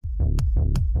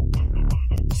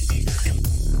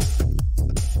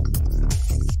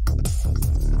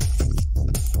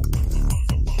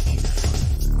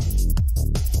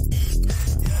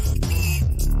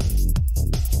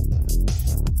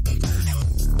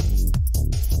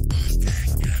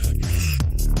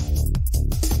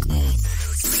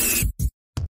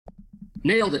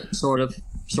Nailed it, sort of.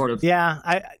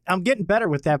 Yeah, I'm getting better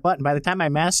with that button. By the time I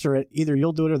master it, either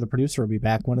you'll do it or the producer will be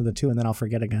back, one of the two, and then I'll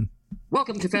forget again.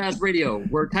 Welcome to Faz Radio,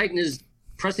 where Titan is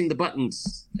pressing the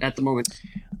buttons at the moment.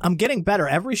 I'm getting better.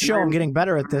 Every show I'm getting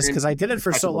better at this because I did it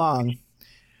for so long.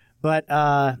 But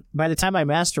by the time I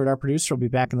master it, our producer will be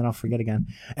back, and then I'll forget again.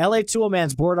 LA Tool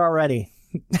Man's bored already.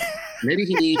 Maybe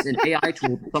he needs an AI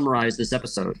tool to summarize this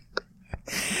episode.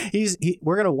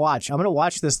 We're gonna watch. I'm gonna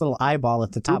watch this little eyeball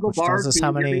at the top, which tells us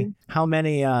how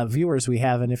many viewers we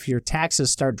have, and if your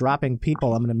taxes start dropping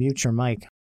people, I'm gonna mute your mic.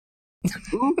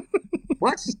 Ooh,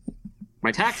 what?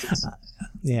 My taxes?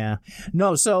 Yeah.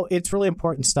 No. So it's really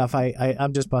important stuff.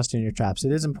 I'm just busting your chops.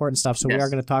 It is important stuff. So yes. We are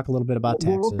going to talk a little bit about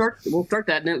taxes. We'll start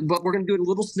that, but we're going to do it in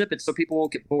little snippets so people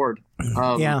won't get bored.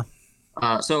 Yeah.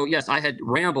 So yes, I had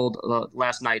rambled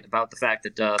last night about the fact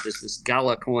that this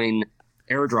Gala coin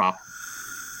airdrop.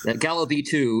 That Gala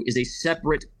V2 is a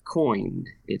separate coin.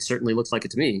 It certainly looks like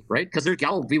it to me, right? Because there's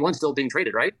Gala V1 still being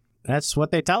traded, right? That's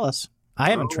what they tell us. I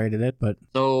haven't traded it, but...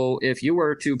 So if you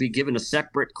were to be given a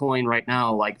separate coin right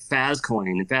now, like Faz coin,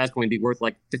 and Faz coin be worth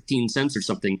like 15 cents or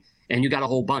something, and you got a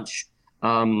whole bunch,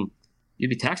 you'd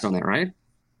be taxed on that, right?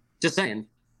 Just saying.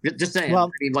 Just saying.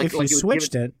 Well, I mean, if you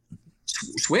switched it...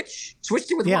 Switch? Switched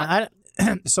it with what?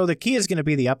 Yeah, so the key is going to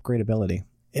be the upgradability.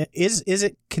 Is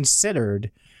it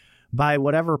considered... by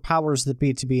whatever powers that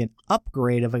be to be an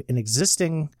upgrade of an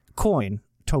existing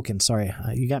token. Sorry,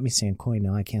 you got me saying coin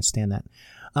now. I can't stand that.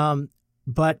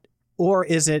 Or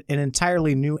is it an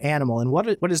entirely new animal? And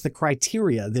what is the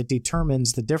criteria that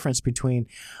determines the difference between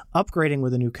upgrading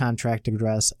with a new contract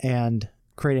address and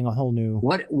creating a whole new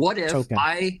What if token?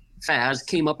 Faz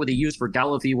came up with a use for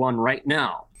Gala V1 right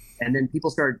now, and then people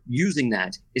start using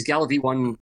that? Is Gala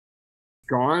V1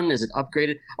 gone? Is it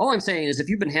upgraded? All I'm saying is if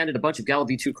you've been handed a bunch of Gala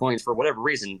V2 coins for whatever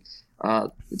reason,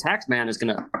 the tax man is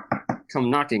going to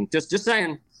come knocking. Just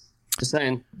saying.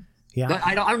 Yeah. But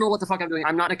I don't know what the fuck I'm doing.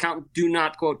 I'm not an accountant. Do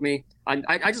not quote me.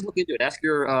 I just look into it. Ask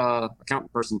your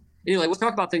accountant person. Anyway, let's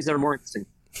talk about things that are more interesting.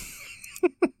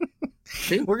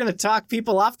 We're going to talk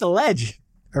people off the ledge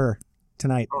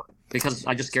tonight. Because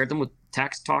I just scared them with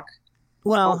tax talk?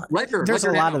 Well, Ledger. There's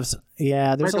Ledger a lot of...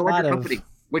 Yeah, there's a lot of... Company,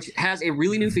 which has a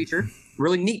really new feature,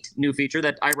 really neat new feature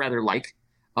that I rather like.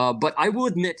 But I will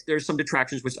admit there's some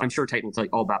detractions, which I'm sure Titan will tell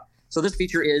you all about. So this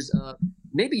feature is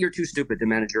maybe you're too stupid to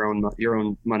manage your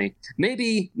own money.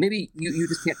 Maybe you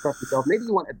just can't trust yourself. Maybe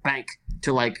you want a bank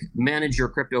to like manage your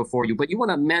crypto for you, but you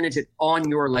want to manage it on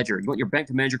your ledger. You want your bank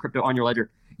to manage your crypto on your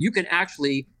ledger. You can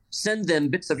actually send them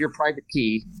bits of your private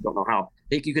key. Don't know how.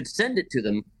 You could send it to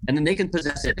them, and then they can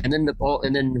possess it, and then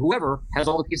whoever has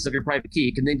all the pieces of your private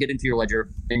key can then get into your ledger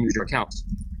and use your accounts.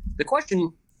 The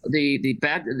question,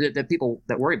 the people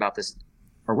that worry about this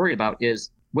are worried about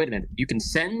is, wait a minute, you can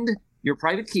send your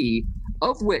private key,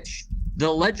 of which the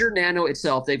Ledger Nano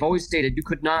itself, they've always stated you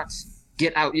could not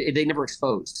get out. They never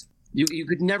exposed. You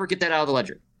could never get that out of the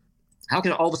ledger. How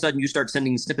can all of a sudden you start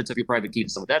sending snippets of your private key to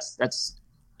someone? That's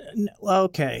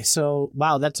okay. So,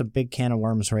 wow, that's a big can of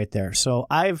worms right there. So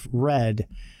I've read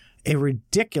a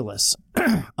ridiculous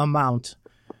amount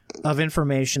of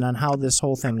information on how this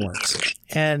whole thing works.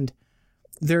 And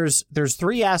there's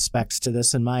three aspects to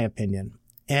this, in my opinion.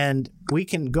 And we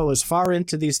can go as far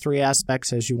into these three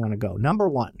aspects as you want to go. Number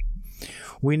one,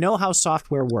 we know how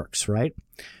software works, right?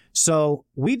 So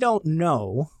we don't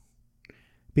know,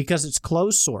 because it's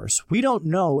closed source, we don't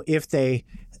know if they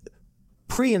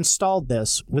pre-installed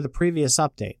this with a previous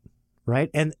update, right?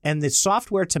 And the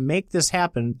software to make this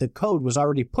happen, the code was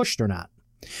already pushed or not,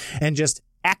 and just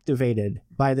activated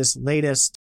by this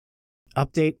latest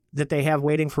update that they have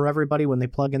waiting for everybody when they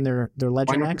plug in their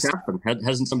Ledger Next.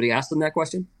 Hasn't somebody asked them that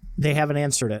question? They haven't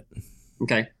answered it.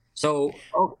 Okay. So,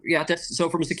 so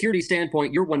from a security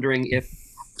standpoint, you're wondering if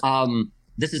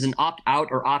this is an opt-out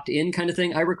or opt-in kind of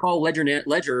thing. I recall Ledger,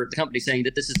 the company, saying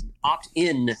that this is an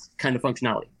opt-in kind of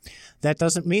functionality. That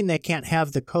doesn't mean they can't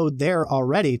have the code there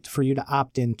already for you to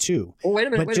opt in to. Oh, wait a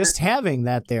minute. But just having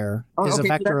that there is a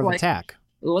vector of attack.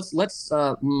 Let's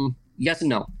yes and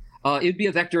no. It would be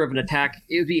a vector of an attack.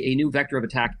 It would be a new vector of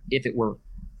attack if it were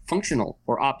functional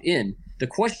or opt-in. The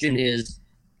question is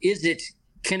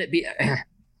can it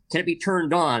be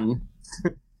turned on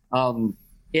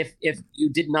if you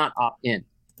did not opt in?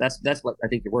 That's what I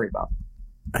think you're worried about.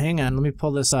 Hang on, let me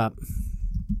pull this up.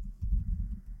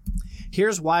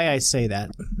 Here's why I say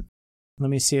that. Let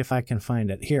me see if I can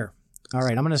find it. Here. All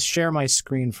right, I'm going to share my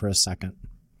screen for a second.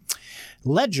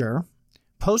 Ledger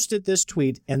posted this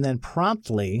tweet and then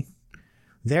promptly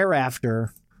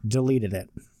thereafter deleted it.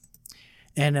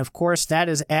 And of course, that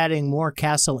is adding more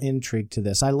castle intrigue to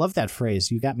this. I love that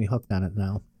phrase. You got me hooked on it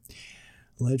now.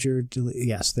 Ledger,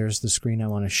 yes, there's the screen I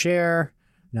want to share.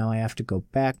 Now I have to go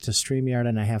back to StreamYard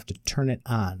and I have to turn it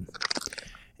on.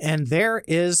 And there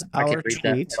is our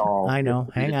tweet. I know.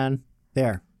 Hang on.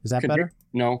 There. Is that better?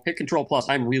 No. Hit Control Plus.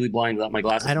 I'm really blind without my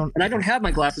glasses. I don't have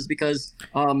my glasses because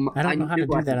I don't know how to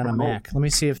do that on a Mac. Let me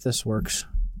see if this works.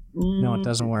 No, it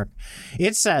doesn't work.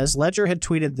 It says, Ledger had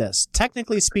tweeted this.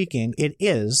 Technically speaking, it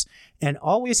is and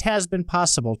always has been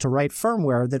possible to write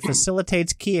firmware that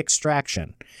facilitates key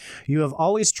extraction. You have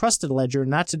always trusted Ledger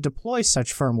not to deploy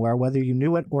such firmware, whether you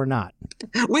knew it or not.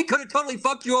 We could have totally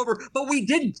fucked you over, but we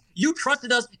didn't. You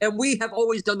trusted us, and we have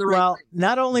always done the right thing. Well,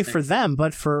 not only for them,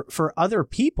 but for other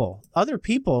people. Other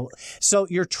people. So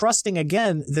you're trusting,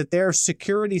 again, that their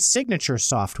security signature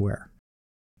software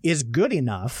is good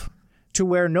enough to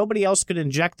where nobody else could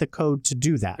inject the code to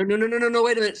do that. No,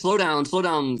 wait a minute. Slow down,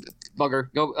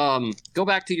 bugger. Go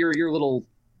back to your little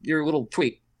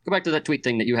tweet. Go back to that tweet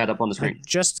thing that you had up on the screen.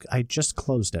 I just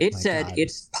closed it. It said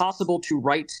it's possible to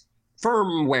write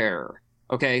firmware.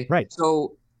 Okay? Right.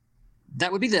 So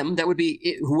that would be them. That would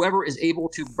be whoever is able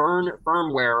to burn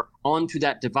firmware onto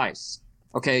that device.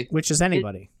 Okay? Which is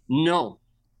anybody. No.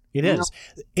 It is.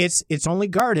 It's only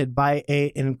guarded by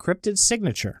an encrypted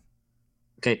signature.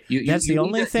 Okay, that's the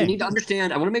only thing. You need to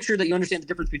understand. I want to make sure that you understand the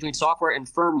difference between software and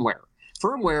firmware.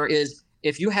 Firmware is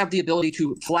if you have the ability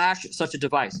to flash such a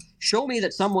device. Show me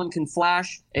that someone can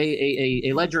flash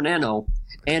a Ledger Nano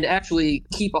and actually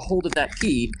keep a hold of that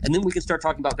key, and then we can start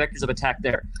talking about vectors of attack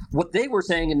there. What they were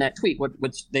saying in that tweet,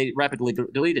 which they rapidly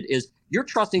deleted, is you're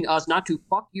trusting us not to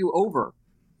fuck you over,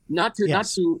 not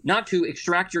to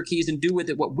extract your keys and do with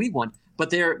it what we want.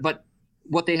 But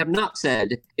what they have not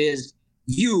said is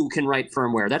you can write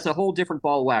firmware. That's a whole different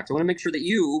ball of wax. I want to make sure that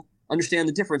you understand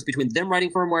the difference between them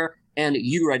writing firmware and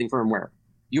you writing firmware.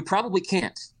 You probably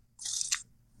can't.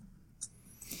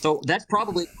 So that's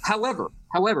probably,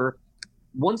 however,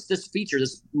 once this feature,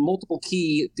 this multiple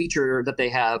key feature that they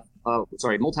have,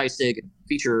 multi-sig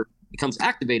feature becomes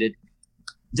activated,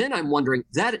 then I'm wondering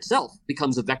that itself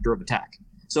becomes a vector of attack.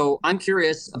 So I'm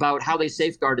curious about how they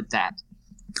safeguarded that,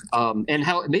 and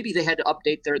how maybe they had to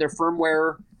update their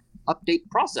firmware update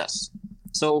process.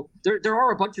 So there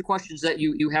are a bunch of questions that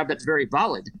you have that's very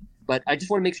valid, but I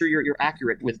just want to make sure you're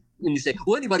accurate with when you say,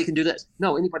 well, anybody can do this.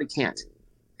 No, anybody can't.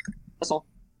 That's all.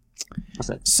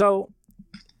 That's it. So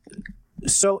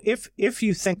if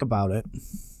you think about it,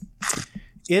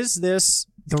 is this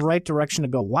the right direction to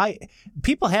go? Why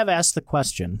people have asked the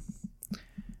question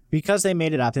because they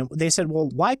made it up. And they said, well,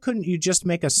 why couldn't you just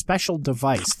make a special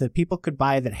device that people could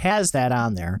buy that has that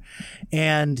on there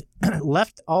and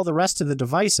left all the rest of the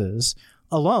devices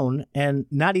alone and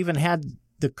not even had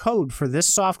the code for this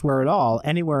software at all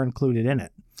anywhere included in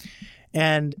it?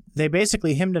 And they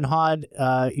basically hemmed and hawed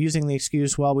using the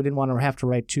excuse, well, we didn't want to have to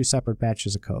write two separate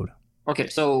batches of code. Okay,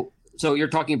 so you're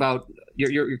talking about,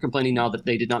 you're complaining now that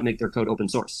they did not make their code open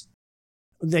source.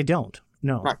 They don't,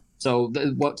 no. Right. So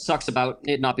what sucks about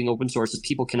it not being open source is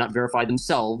people cannot verify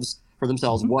themselves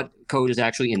what code is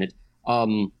actually in it.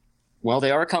 Well,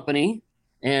 they are a company,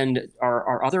 and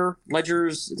are other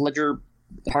Ledger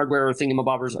hardware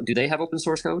thingamabobbers, do they have open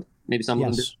source code? Maybe some of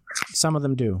them do. Some of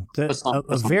them do.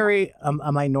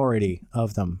 A minority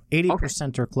of them.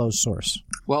 80% are closed source.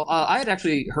 Well, I had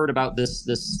actually heard about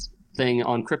this thing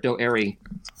on Crypto Airy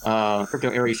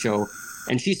show.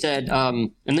 And she said,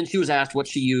 and then she was asked what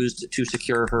she used to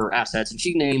secure her assets. And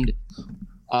she named,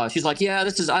 she's like, yeah,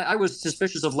 I was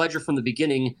suspicious of Ledger from the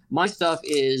beginning. My stuff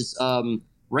is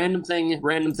random thing,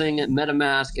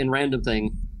 MetaMask, and random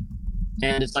thing.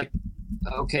 And it's like,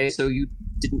 okay, so you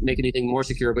didn't make anything more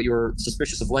secure, but you were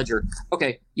suspicious of Ledger.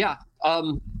 Okay, yeah.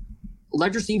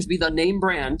 Ledger seems to be the name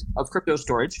brand of crypto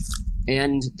storage,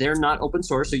 and they're not open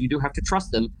source, so you do have to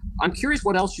trust them. I'm curious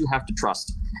what else you have to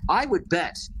trust. I would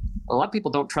bet a lot of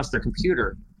people don't trust their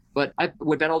computer, but I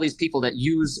would bet all these people that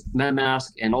use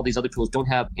MetaMask and all these other tools don't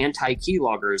have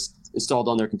anti-keyloggers installed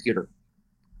on their computer.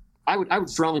 I would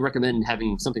strongly recommend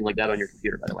having something like that on your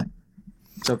computer, by the way.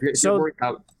 So if you're worried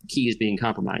about keys being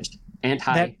compromised,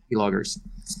 anti-keyloggers.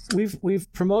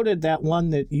 We've promoted that one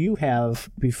that you have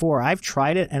before. I've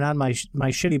tried it, and on my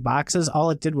shitty boxes, all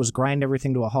it did was grind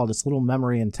everything to a halt. It's a little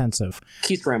memory intensive.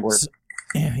 Key scrambler.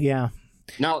 Yeah.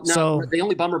 Now, the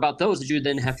only bummer about those is you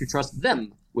then have to trust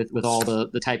them with all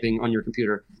the typing on your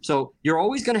computer. So you're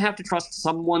always going to have to trust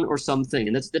someone or something,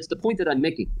 and that's the point that I'm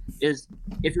making. Is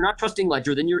if you're not trusting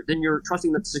Ledger, then you're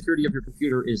trusting that the security of your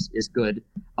computer is good.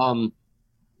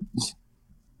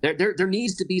 There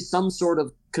needs to be some sort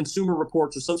of consumer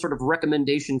reports or some sort of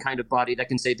recommendation kind of body that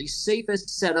can say the safest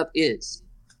setup is.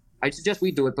 I suggest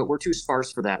we do it, but we're too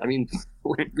sparse for that. I mean,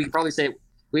 we could probably say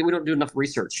we don't do enough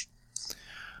research.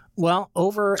 Well,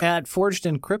 over at Forged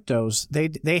in Cryptos,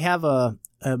 they have a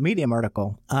Medium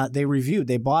article.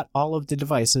 They bought all of the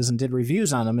devices and did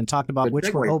reviews on them and talked about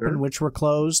which were open, which were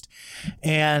closed,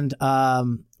 and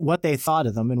what they thought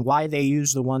of them and why they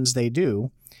use the ones they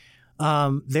do.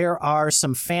 There are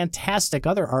some fantastic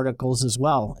other articles as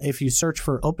well. If you search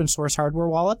for open source hardware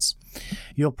wallets,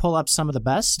 you'll pull up some of the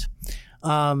best.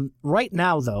 Right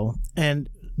now, though, and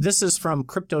this is from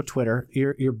Crypto Twitter,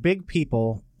 your big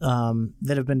people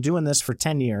that have been doing this for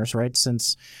 10 years, right?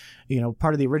 Since,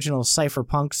 part of the original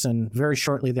cypherpunks and very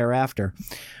shortly thereafter.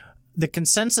 The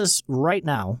consensus right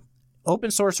now,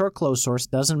 open source or closed source,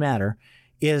 doesn't matter,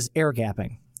 is air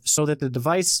gapping so that the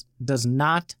device does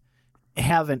not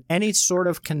have any sort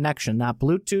of connection, not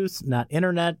Bluetooth, not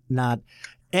internet, not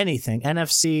anything,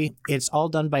 NFC. It's all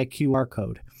done by QR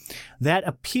code. That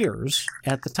appears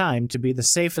at the time to be the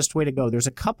safest way to go. There's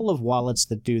a couple of wallets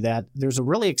that do that. There's a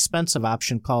really expensive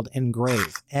option called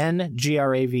Ngrave,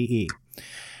 Ngrave.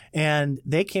 And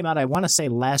they came out, I want to say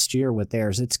last year with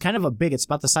theirs. It's kind of it's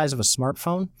about the size of a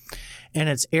smartphone, and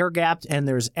it's air gapped, and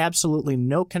there's absolutely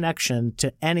no connection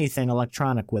to anything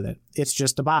electronic with it. It's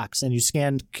just a box, and you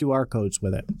scan QR codes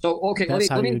with it. So, okay, that's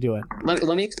how you do it.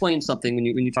 Let me explain something when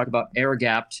you talk about air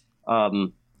gapped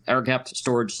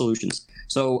storage solutions.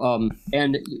 So,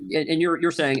 and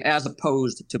you're saying as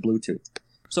opposed to Bluetooth.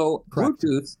 So, correct.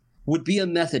 Bluetooth would be a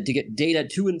method to get data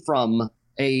to and from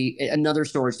another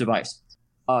storage device.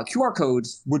 QR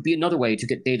codes would be another way to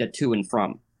get data to and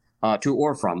from,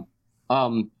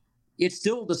 it's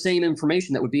still the same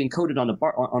information that would be encoded on a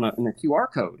QR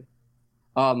code.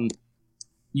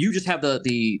 You just have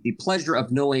the pleasure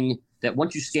of knowing that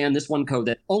once you scan this one code,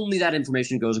 that only that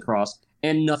information goes across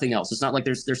and nothing else. It's not like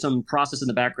there's some process in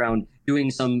the background doing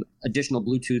some additional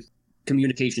Bluetooth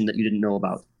communication that you didn't know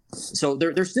about. So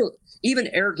there's still, even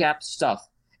air-gapped stuff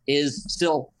is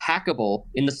still hackable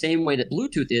in the same way that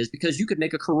Bluetooth is, because you could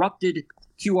make a corrupted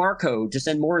QR code to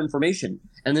send more information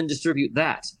and then distribute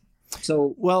that.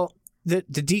 So, well, the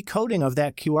decoding of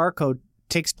that QR code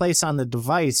takes place on the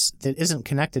device that isn't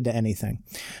connected to anything.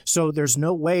 So there's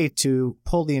no way to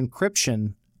pull the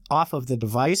encryption off of the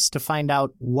device to find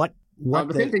out what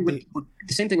the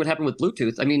same thing would happen with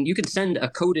Bluetooth. I mean, you can send a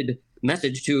coded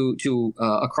message to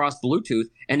across Bluetooth,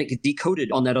 and it gets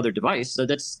decoded on that other device. So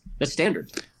that's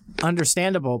standard.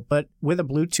 Understandable, but with a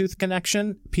Bluetooth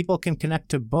connection, people can connect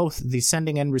to both the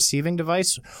sending and receiving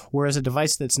device, whereas a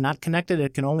device that's not connected,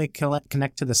 it can only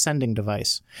connect to the sending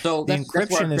device. So the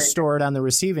encryption is stored on the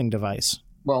receiving device.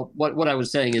 Well, what I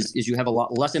was saying is you have a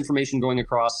lot less information going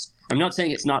across. I'm not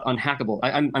saying it's not unhackable.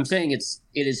 I'm saying it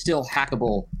is still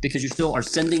hackable, because you still are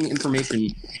sending information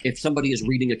if somebody is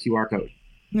reading a QR code.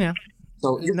 Yeah.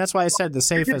 So and that's why I said the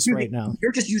safest right now.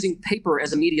 You're just using paper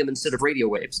as a medium instead of radio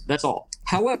waves. That's all.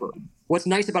 However, what's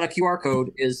nice about a QR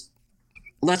code is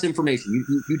less information.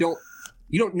 You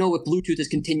don't know if Bluetooth is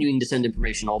continuing to send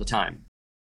information all the time.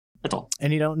 That's all.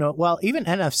 And you don't know, well, even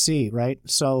NFC, right?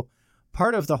 So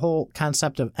part of the whole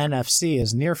concept of NFC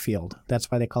is near field. That's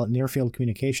why they call it near field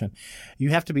communication. You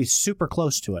have to be super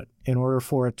close to it in order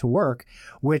for it to work,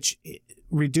 which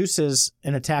reduces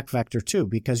an attack vector too,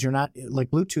 because you're not like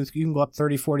Bluetooth, you can go up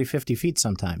 30, 40, 50 feet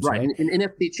sometimes. Right. An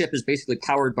NFC chip is basically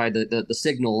powered by the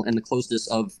signal and the closeness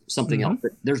of something else.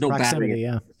 There's no proximity, battery.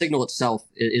 Yeah. The signal itself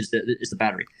is the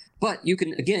battery. But you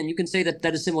can say that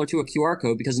is similar to a QR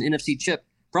code, because an NFC chip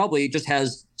probably just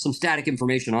has some static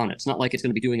information on it. It's not like it's going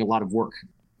to be doing a lot of work.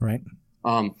 Right.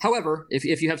 However,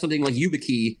 if you have something like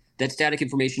YubiKey, that static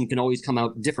information can always come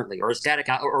out differently, or a static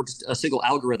or just a single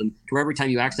algorithm to where every time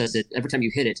you access it, every time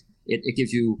you hit it, it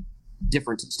gives you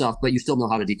different stuff, but you still know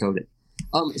how to decode it.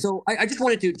 So I just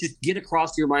wanted to just get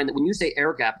across to your mind that when you say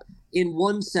air gap, in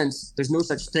one sense, there's no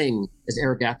such thing as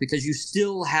air gap, because you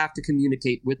still have to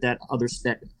communicate with that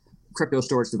crypto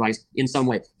storage device in some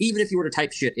way, even if you were to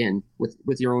type shit in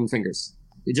with your own fingers.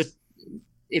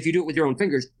 If you do it with your own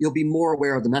fingers, you'll be more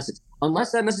aware of the message,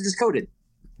 unless that message is coded,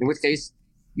 in which case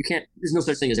you can't. There's no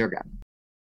such thing as air gap.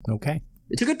 Okay,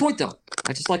 it's a good point, though.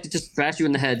 I just like to just bash you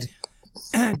in the head.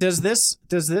 Does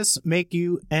this make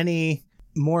you any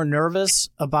more nervous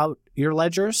about your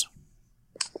ledgers?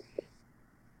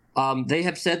 They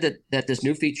have said that this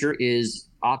new feature is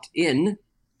opt-in.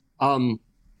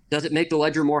 Does it make the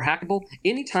ledger more hackable?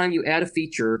 Anytime you add a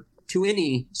feature to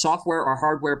any software or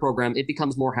hardware program, it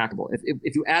becomes more hackable.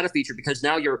 If you add a feature, because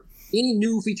now any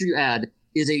new feature you add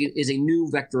is a new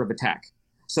vector of attack.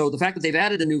 So the fact that they've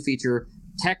added a new feature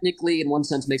technically, in one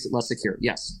sense, makes it less secure.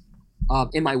 Yes.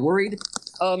 Am I worried?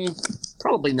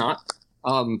 Probably not.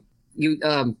 I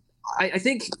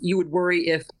think you would worry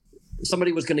if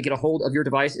somebody was going to get a hold of your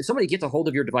device. If somebody gets a hold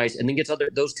of your device and then gets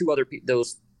those two other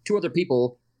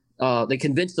people they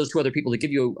convince those two other people to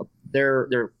give you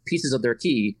their pieces of their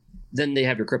key, then they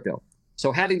have your crypto.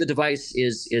 So having the device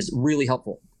is really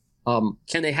helpful.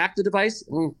 Can they hack the device?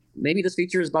 Maybe this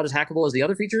feature is about as hackable as the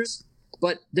other features,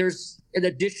 but there's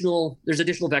additional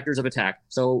vectors of attack.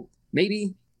 So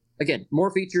maybe, again,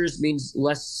 more features means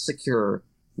less secure.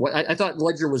 I thought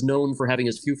Ledger was known for having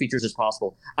as few features as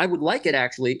possible. I would like it,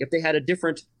 actually, if they had a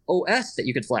different OS that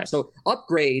you could flash. So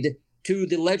upgrade to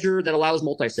the Ledger that allows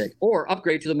multisig, or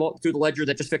upgrade to the Ledger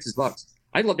that just fixes bugs.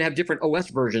 I'd love to have different OS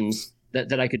versions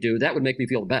that I could do. That would make me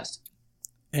feel the best.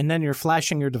 And then you're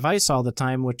flashing your device all the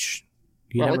time, which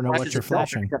you never know what you're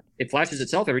flashing. It flashes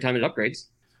itself every time it upgrades.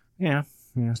 Yeah.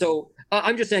 So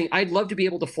I'm just saying, I'd love to be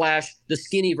able to flash the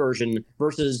skinny version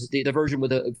versus the version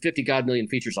with a 50 God million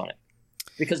features on it.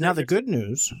 Because now the good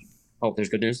news. Oh, there's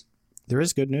good news? There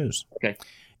is good news. Okay.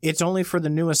 It's only for the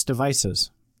newest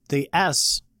devices. The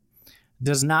S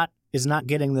is not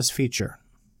getting this feature.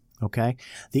 Okay.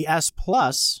 The S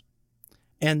Plus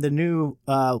and the new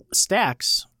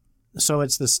stacks. So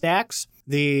it's the stacks,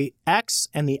 the X,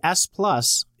 and the S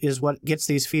Plus is what gets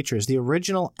these features. The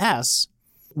original S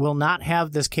will not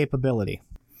have this capability.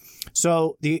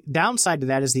 So the downside to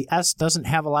that is the S doesn't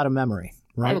have a lot of memory,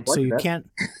 right? So you can't,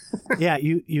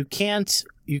 you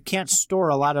can't store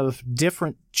a lot of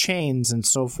different chains and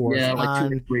so forth. Yeah, like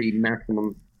 2 to 3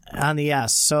 maximum on the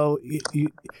S. So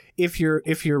if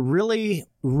you're really,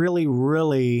 really,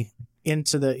 really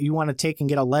into you want to take and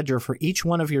get a ledger for each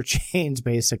one of your chains,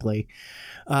 basically,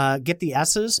 get the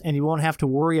S's, and you won't have to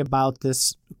worry about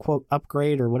this quote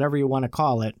upgrade or whatever you want to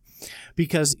call it,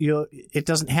 because it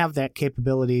doesn't have that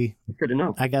capability. Good to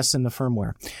know. I guess in the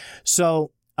firmware. So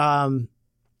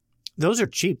those are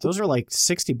cheap. Those are like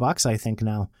 $60, I think,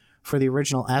 now for the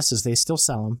original S's. They still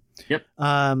sell them. Yep.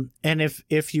 And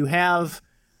if you have,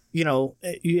 you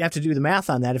have to do the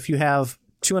math on that. If you have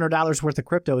 $200 worth of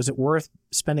crypto, is it worth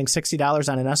spending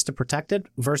 $60 on an S to protect it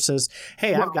versus,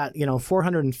 hey, I've got,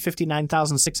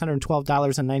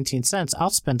 $459,612.19. I'll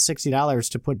spend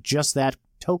 $60 to put just that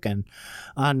token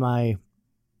on my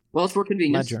it's for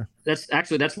convenience. ledger.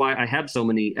 That's why I have so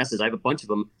many S's. I have a bunch of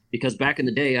them because back in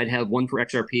the day, I'd have one for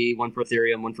XRP, one for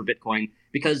Ethereum, one for Bitcoin,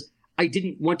 because I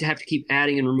didn't want to have to keep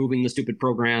adding and removing the stupid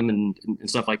program and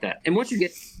stuff like that. And once you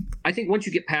get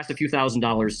past a few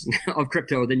 $1,000s of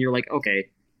crypto, then you're like, okay,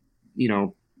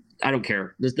 I don't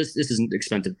care. This isn't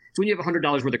expensive. So when you have $100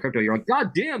 worth of crypto, you're like,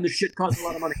 God damn, this shit costs a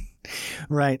lot of money.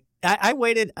 Right. I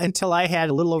waited until I had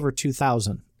a little over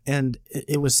 2,000, and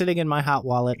it was sitting in my hot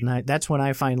wallet, and that's when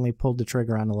I finally pulled the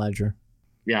trigger on the ledger.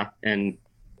 Yeah, and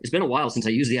it's been a while since I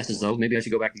used the S's, though. Maybe I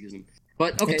should go back to using them.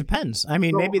 But okay. It depends. I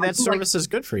mean, maybe that service is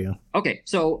good for you. Okay,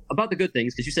 so about the good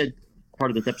things, because you said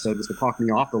part of this episode was to talk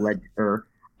me off the ledger.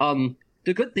 The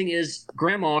good thing is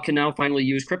Grandma can now finally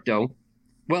use crypto.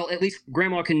 Well, at least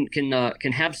Grandma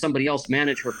can have somebody else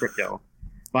manage her crypto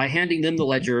by handing them the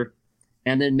ledger,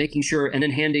 and then making sure, and then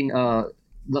handing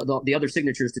the other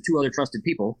signatures to 2 other trusted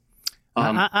people.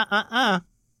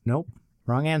 Nope,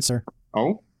 wrong answer.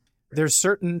 Oh,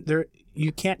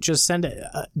 you can't just send it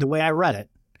the way I read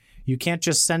it. You can't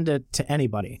just send it to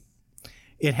anybody.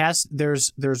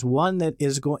 There's one that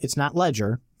is it's not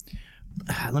Ledger.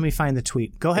 Let me find the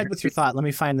tweet. Go ahead with your thought. Let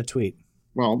me find the tweet.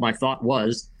 Well, my thought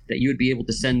was that you would be able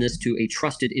to send this to a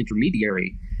trusted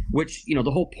intermediary, which, the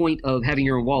whole point of having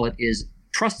your own wallet is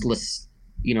trustless,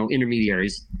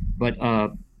 intermediaries. But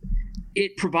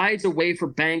it provides a way for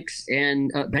banks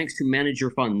to manage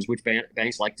your funds, which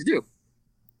banks like to do.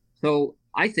 So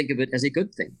I think of it as a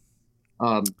good thing.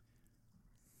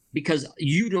 Because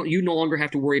you no longer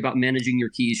have to worry about managing your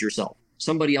keys yourself.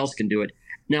 Somebody else can do it.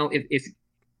 Now,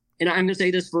 and I'm going to say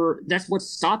this that's what's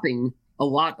stopping a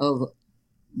lot of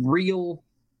real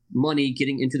money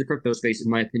getting into the crypto space, in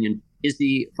my opinion, is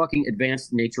the fucking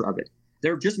advanced nature of it.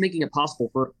 They're just making it possible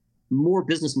for more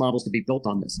business models to be built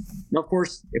on this. Now, of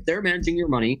course, if they're managing your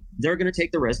money, they're going to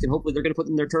take the risk, and hopefully they're going to put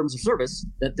in their terms of service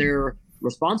that they're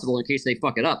responsible in case they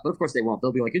fuck it up. But of course they won't.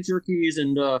 They'll be like, it's your keys,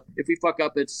 and if we fuck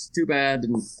up, it's too bad.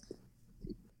 And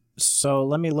so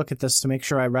let me look at this to make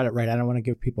sure I read it right. I don't want to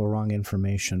give people wrong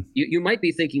information. You might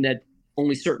be thinking that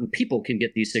only certain people can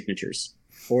get these signatures,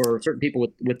 or certain people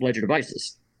with Ledger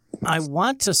devices. I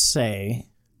want to say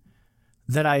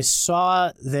that I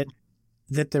saw that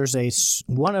there's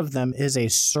one of them is a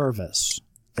service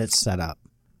that's set up.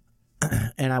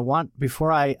 And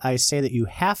before I say that you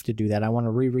have to do that, I want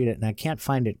to reread it, and I can't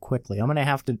find it quickly. I'm going to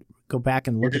have to go back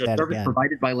and look at that again. Is it a service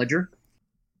provided by Ledger?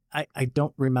 I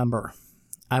don't remember.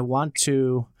 I want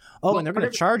to... Oh, and they're going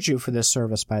to charge you for this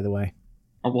service, by the way.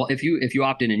 Well, if you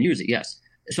opt in and use it, yes.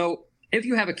 So if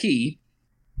you have a key,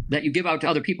 that you give out to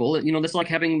other people. That's like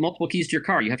having multiple keys to your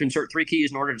car. You have to insert 3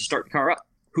 keys in order to start the car up.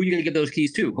 Who are you going to give those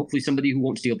keys to? Hopefully somebody who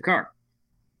won't steal the car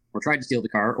or try to steal the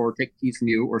car or take the keys from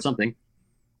you or something.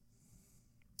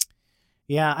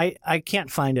 Yeah, I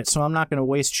can't find it, so I'm not going to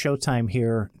waste showtime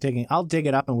here digging. I'll dig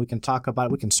it up and we can talk about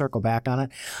it. We can circle back on it.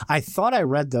 I thought I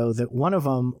read, though, that one of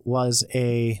them was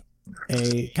a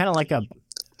kind of like a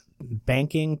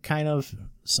banking kind of,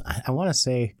 I want to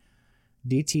say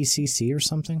DTCC or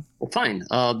something. Well, fine.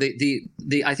 I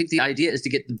think the idea is to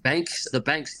get the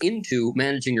banks into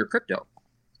managing your crypto.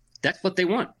 That's what they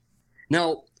want.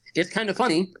 Now, it's kind of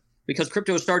funny because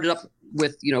crypto started up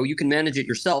with, you can manage it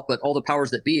yourself, but all the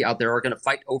powers that be out there are going to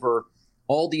fight over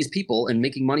all these people and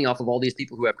making money off of all these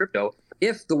people who have crypto.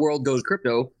 If the world goes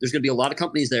crypto, there's going to be a lot of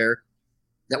companies there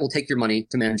that will take your money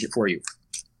to manage it for you.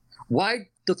 Why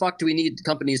the fuck do we need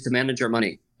companies to manage our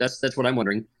money? That's what I'm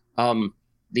wondering.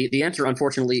 The answer,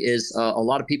 unfortunately, is a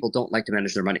lot of people don't like to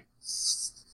manage their money.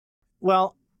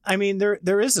 Well, I mean,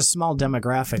 there is a small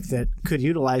demographic that could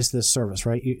utilize this service,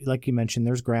 right? Like you mentioned,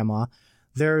 there's grandma.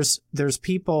 There's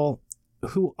people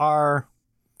who are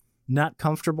not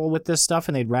comfortable with this stuff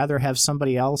and they'd rather have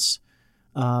somebody else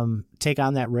take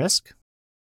on that risk.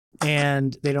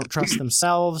 And they don't trust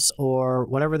themselves or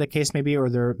whatever the case may be, or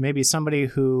there may be somebody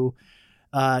who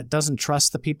doesn't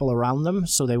trust the people around them.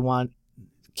 So they want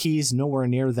keys nowhere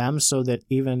near them so that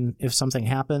even if something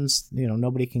happens,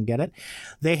 nobody can get it.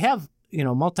 They have,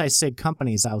 multi-sig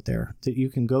companies out there that you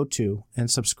can go to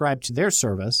and subscribe to their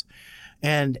service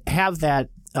and have that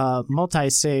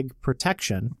multi-sig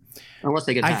protection. Unless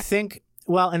they get hacked. I think,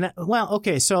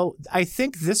 okay. So I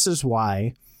think this is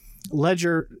why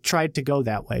Ledger tried to go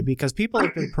that way, because people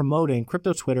have been promoting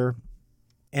crypto Twitter,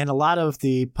 and a lot of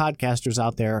the podcasters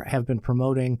out there have been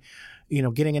promoting,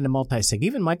 getting into multi-sig.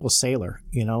 Even Michael Saylor,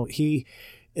 he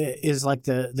is like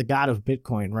the god of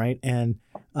Bitcoin, right? And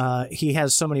he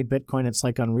has so many Bitcoin, it's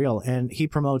like unreal. And he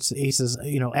says,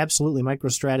 absolutely,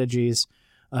 MicroStrategy's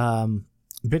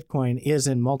Bitcoin is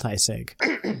in multi-sig.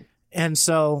 And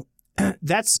so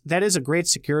that is a great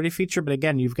security feature, but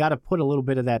again, you've got to put a little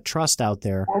bit of that trust out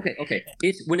there. Okay.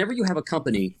 It's whenever you have a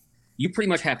company, you pretty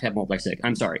much have to have multi-sig.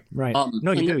 I'm sorry. Right.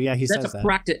 No, you do. Yeah, he says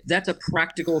that. That's a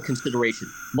practical consideration.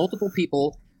 Multiple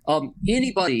people,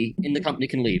 anybody in the company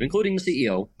can leave, including the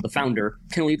CEO, the founder,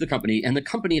 can leave the company, and the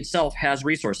company itself has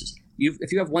resources.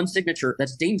 If you have one signature,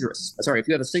 that's dangerous. Sorry, if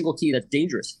you have a single key, that's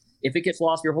dangerous. If it gets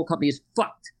lost, your whole company is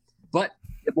fucked. But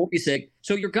it won't be SIG.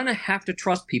 So you're going to have to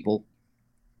trust people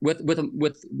with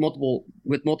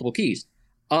multiple keys.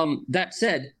 That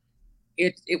said,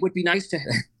 it would be nice to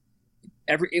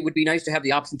have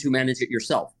the option to manage it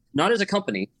yourself, not as a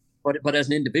company, but as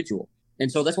an individual.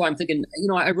 And so that's why I'm thinking,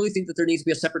 I really think that there needs to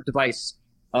be a separate device.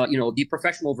 The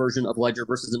professional version of Ledger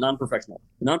versus the non-professional.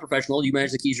 The non-professional, you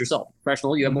manage the keys yourself.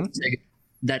 Professional, you have multi-sig.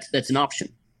 That's an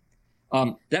option.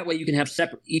 That way you can have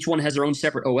separate. Each one has their own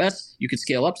separate OS. You can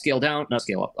scale up, scale down, not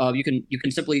scale up. You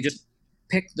can simply just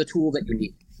pick the tool that you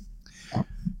need.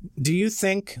 Do you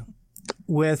think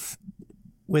with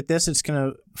this, it's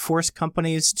going to force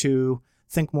companies to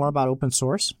think more about open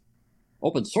source?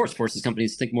 Open source forces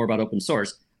companies to think more about open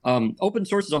source. Open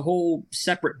source is a whole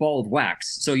separate ball of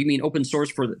wax. So you mean open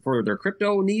source for their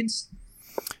crypto needs?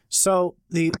 So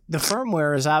the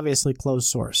firmware is obviously closed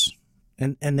source.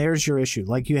 And there's your issue.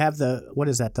 Like you have the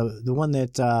one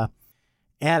that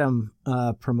Adam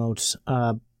promotes,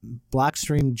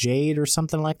 Blockstream Jade or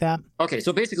something like that. Okay,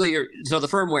 so basically, the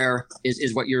firmware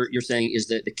is what you're saying is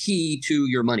the key to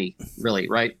your money, really,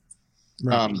 right?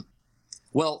 Right.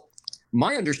 Well,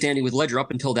 my understanding with Ledger up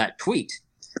until that tweet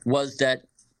was that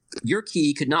your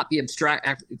key could not be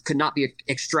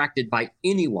extracted by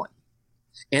anyone.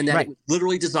 And that It was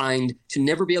literally designed to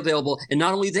never be available. And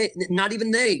not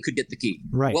even they could get the key.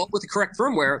 Right. Well, with the correct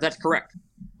firmware, that's correct.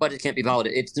 But it can't be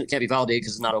validated. It can't be validated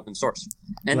because it's not open source.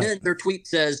 And then their tweet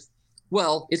says,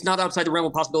 well, it's not outside the realm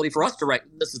of possibility for us to write.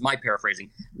 This is my paraphrasing.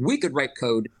 We could write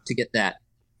code to get that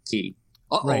key.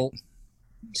 Uh-oh. Right.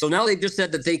 So now they've just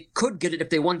said that they could get it if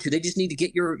they wanted to. They just need to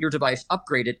get your device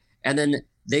upgraded, and then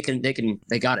they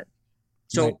got it.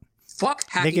 So fuck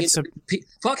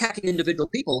hacking individual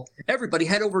people. Everybody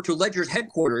head over to Ledger's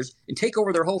headquarters and take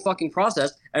over their whole fucking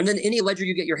process, and then any Ledger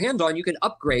you get your hands on, you can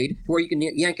upgrade to where you can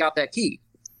yank out that key.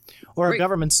 Or a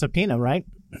government subpoena, right?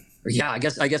 Yeah, I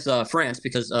guess France,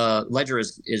 because Ledger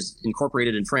is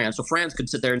incorporated in France. So France could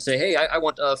sit there and say, hey, I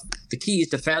want the keys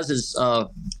to Faz's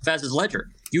Ledger.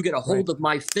 You get a hold of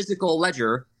my physical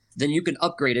ledger, then you can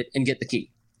upgrade it and get the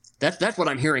key. That's what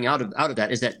I'm hearing out of that,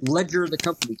 is that Ledger, the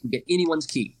company, can get anyone's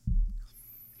key.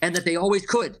 And that they always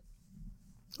could.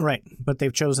 Right, but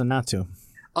they've chosen not to.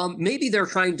 Maybe they're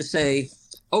trying to say,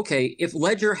 okay, if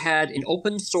Ledger had an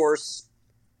open source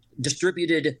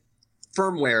distributed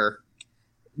firmware,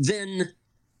 then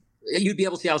you'd be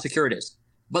able to see how secure it is.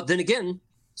 But then again,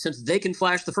 since they can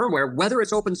flash the firmware, whether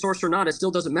it's open source or not, it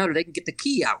still doesn't matter. They can get the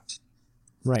key out.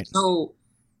 Right. So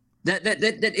that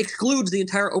excludes the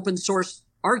entire open source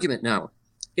argument now.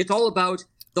 It's all about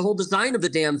the whole design of the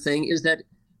damn thing is that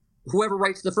whoever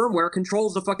writes the firmware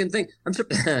controls the fucking thing. I'm sure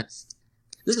this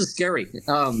is scary.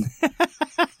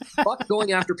 Fuck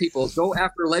going after people. Go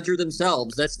after Ledger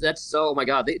themselves. That's oh my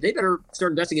god. They better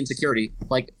start investing in security,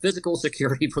 like physical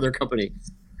security for their company.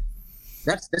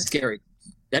 That's scary.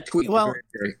 That tweet was very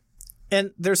scary.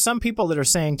 And there's some people that are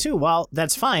saying too, well,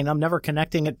 that's fine. I'm never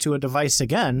connecting it to a device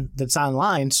again that's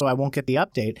online, so I won't get the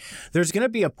update. There's going to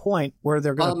be a point where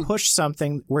they're going to push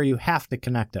something where you have to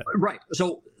connect it. Right.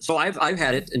 So I've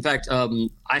had it. In fact,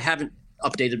 I haven't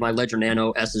updated my Ledger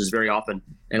Nano S's very often,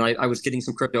 and I was getting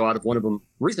some crypto out of one of them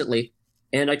recently,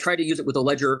 and I tried to use it with a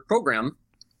Ledger program,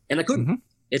 and I couldn't. Mm-hmm.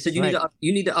 It said you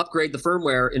need to upgrade the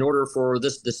firmware in order for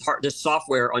this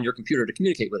software on your computer to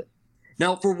communicate with it.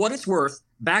 Now, for what it's worth,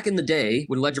 back in the day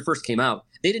when Ledger first came out,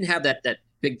 they didn't have that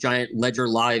big giant Ledger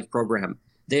Live program.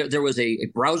 There was a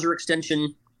browser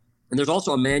extension, and there's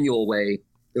also a manual way.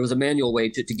 There was a manual way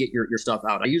to get your stuff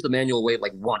out. I used the manual way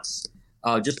like once,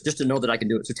 just to know that I can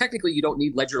do it. So technically, you don't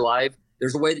need Ledger Live.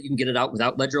 There's a way that you can get it out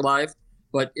without Ledger Live,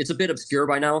 but it's a bit obscure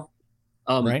by now.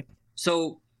 Right.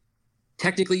 So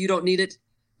technically, you don't need it.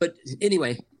 But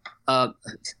anyway,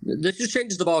 this just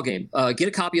changes the ball game. Get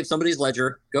a copy of somebody's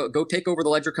ledger. Go take over the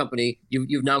ledger company.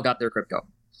 You've now got their crypto.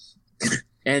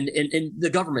 and the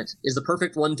government is the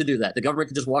perfect one to do that. The government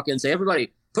can just walk in and say,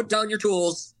 everybody, put down your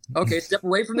tools. Okay, step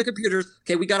away from the computers.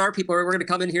 Okay, we got our people. We're going to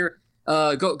come in here.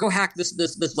 Go hack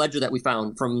this ledger that we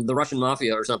found from the Russian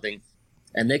mafia or something.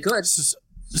 And they could.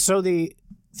 So the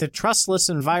trustless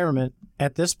environment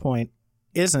at this point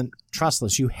isn't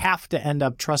trustless. You have to end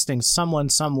up trusting someone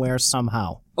somewhere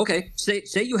somehow. Okay, say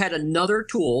you had another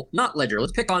tool, not Ledger.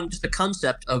 Let's pick on just the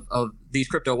concept of these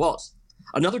crypto wallets.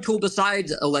 Another tool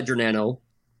besides a Ledger Nano,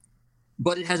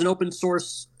 but it has an open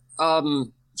source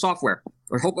software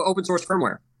or open source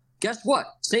firmware. Guess what?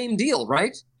 Same deal,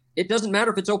 right? It doesn't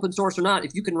matter if it's open source or not.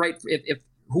 If you can if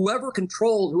whoever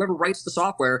writes the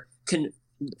software can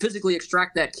physically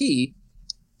extract that key,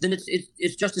 then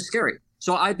it's just as scary.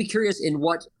 So I'd be curious in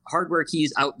what hardware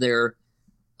keys out there,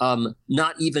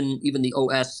 not even the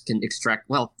OS can extract.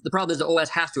 Well, the problem is the OS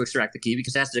has to extract the key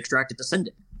because it has to extract it to send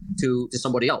it to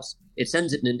somebody else. It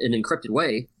sends it in an encrypted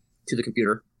way to the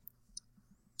computer.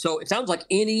 So it sounds like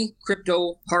any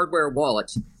crypto hardware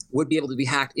wallet would be able to be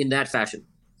hacked in that fashion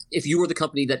if you were the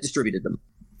company that distributed them.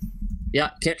 Yeah,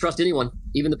 can't trust anyone,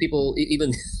 even the people,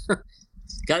 even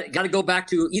got to go back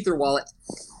to Ether Wallet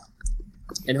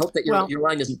and hope that your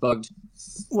line isn't bugged.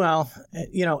 Well,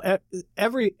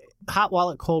 every hot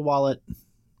wallet, cold wallet,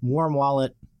 warm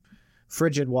wallet,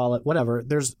 frigid wallet, whatever,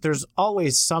 there's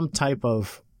always some type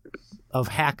of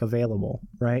hack available,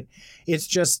 right? It's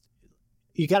just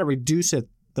you got to reduce it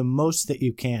the most that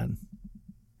you can.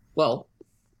 Well,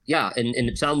 yeah, and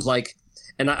it sounds like,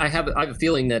 and I have a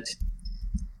feeling that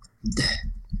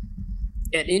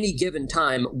at any given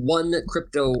time, one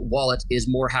crypto wallet is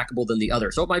more hackable than the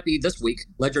other. So it might be this week,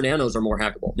 Ledger Nanos are more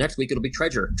hackable. Next week, it'll be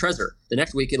Trezor. The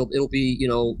next week, it'll be,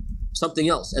 something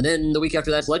else. And then the week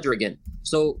after that's Ledger again.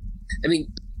 So, I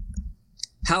mean,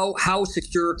 how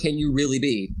secure can you really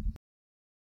be?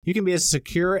 You can be as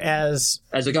secure as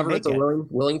the governments are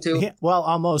willing to? Yeah, well,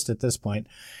 almost at this point.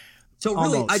 So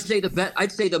really, almost.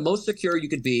 I'd say the most secure you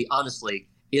could be, honestly,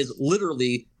 is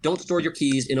literally don't store your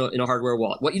keys in a hardware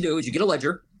wallet. What you do is you get a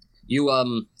ledger, you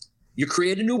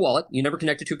create a new wallet. You never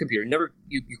connect it to a computer.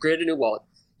 You create a new wallet.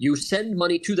 You send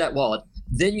money to that wallet.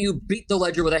 Then you beat the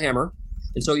ledger with a hammer,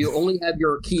 and so you only have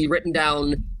your key written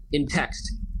down in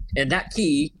text. And that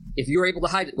key, if you're able to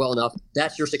hide it well enough,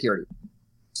 that's your security.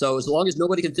 So as long as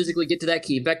nobody can physically get to that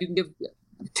key, in fact, you can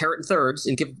tear it in thirds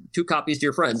and give 2 copies to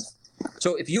your friends.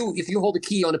 So if you hold a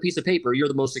key on a piece of paper, you're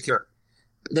the most secure.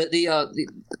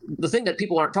 The thing that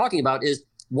people aren't talking about is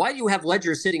why do you have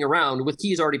ledgers sitting around with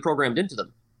keys already programmed into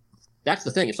them? That's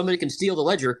the thing. If somebody can steal the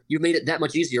ledger, you've made it that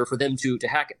much easier for them to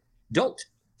hack it. Don't.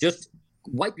 Just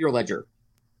wipe your ledger,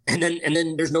 and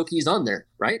then there's no keys on there,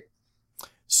 right?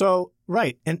 So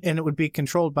right, and it would be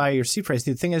controlled by your seed phrase.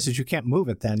 The thing is you can't move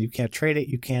it then. You can't trade it.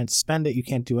 You can't spend it. You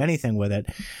can't do anything with it.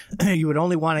 You would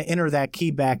only want to enter that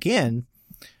key back in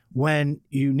when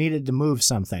you needed to move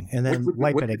something, and then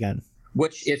wipe it again.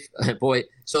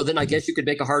 So then I guess you could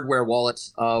make a hardware wallet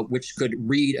which could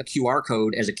read a QR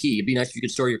code as a key. It'd be nice if you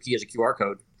could store your key as a QR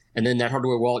code. and then that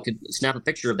hardware wallet could snap a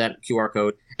picture of that QR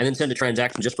code and then send a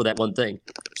transaction just for that one thing.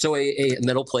 So a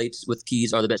metal plates with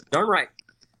keys are the best. Darn right.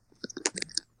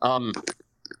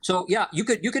 So yeah, you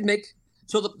could make.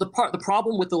 So the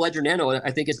problem with the Ledger Nano,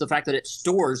 I think, is the fact that it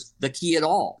stores the key at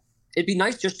all. It'd be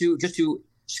nice just to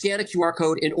scan a QR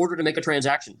code in order to make a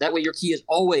transaction. That way, your key is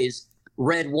always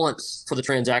read once for the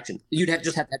transaction. You'd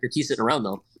just have to have your key sitting around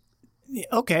though.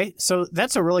 Okay, so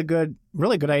that's a really good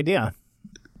idea.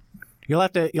 You'll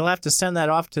have to send that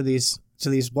off to these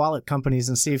wallet companies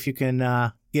and see if you can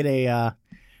get a.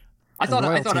 I thought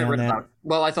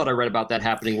I read about that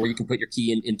happening, where you can put your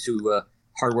key into a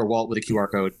hardware wallet with a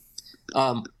QR code.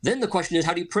 Then the question is,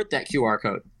 how do you print that QR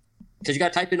code? Because you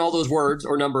got to type in all those words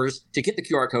or numbers to get the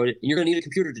QR code, and you're going to need a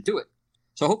computer to do it.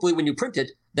 So hopefully, when you print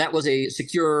it, that was a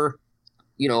secure,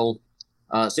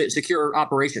 secure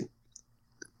operation.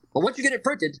 But once you get it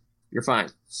printed, you're fine.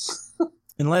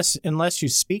 Unless you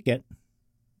speak it.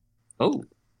 Oh,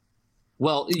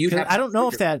 well, I don't know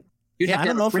if that. I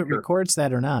don't know if it records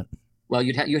that or not. Well,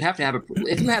 you'd have to have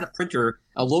if you had a printer,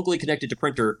 a locally connected to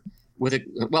printer with a.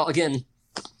 Well, again,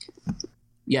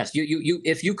 yes, you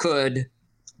if you could.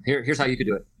 Here's how you could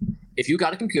do it. If you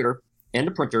got a computer and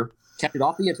a printer, kept it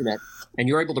off the internet, and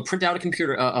you're able to print out a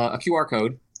QR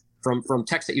code from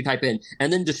text that you type in,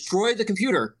 and then destroy the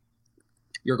computer,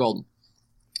 you're golden.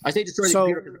 I say destroy the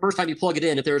computer because the first time you plug it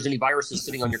in, if there's any viruses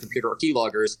sitting on your computer or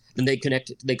keyloggers, then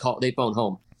they phone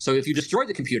home. So if you destroy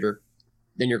the computer,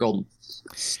 then you're golden.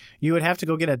 You would have to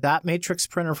go get a dot matrix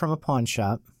printer from a pawn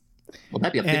shop. Well,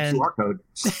 that'd be a big QR code.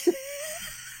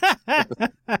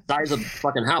 Size of a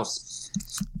fucking house.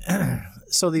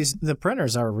 So the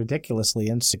printers are ridiculously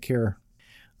insecure.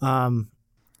 I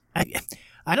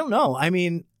don't know. I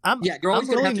mean, I'm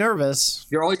really nervous.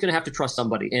 You're always going to have to trust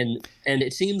somebody, and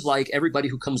it seems like everybody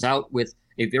who comes out with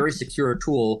a very secure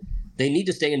tool, they need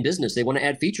to stay in business. They want to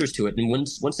add features to it, and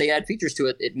once they add features to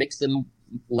it, it makes them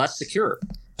less secure.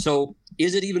 So,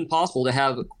 is it even possible to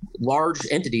have large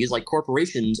entities like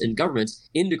corporations and governments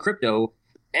into crypto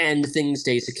and things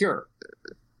stay secure?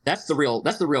 That's the real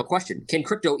question. Can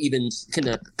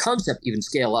the concept even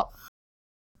scale up?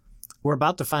 We're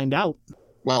about to find out.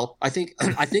 Well, I think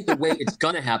the way it's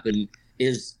going to happen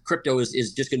is crypto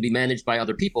is just going to be managed by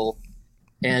other people,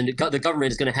 and the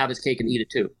government is going to have its cake and eat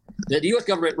it too. The U.S.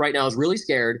 government right now is really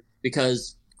scared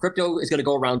because crypto is going to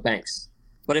go around banks.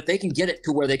 But if they can get it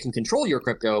to where they can control your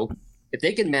crypto, if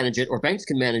they can manage it or banks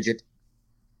can manage it,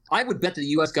 I would bet that the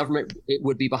U.S. government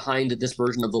would be behind this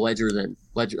version of the Ledger the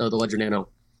Ledger Nano.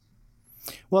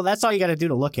 Well, that's all you got to do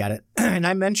to look at it. And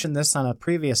I mentioned this on a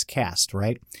previous cast,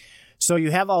 right? So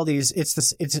you have all these.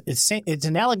 It's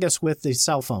analogous with the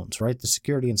cell phones, right? The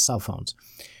security in cell phones.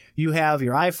 You have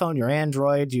your iPhone, your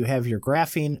Android. You have your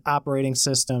Graphene operating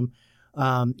system.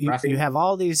 You have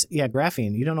all these. Yeah,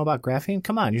 Graphene. You don't know about Graphene?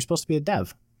 Come on, you're supposed to be a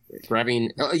dev. Graphene.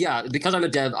 Yeah, because I'm a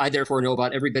dev, I therefore know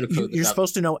about every bit of code. You're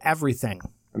supposed to know everything.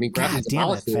 I mean, Graphene's a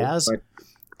molecule. Faz.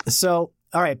 So,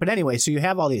 all right, but anyway, so you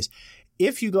have all these.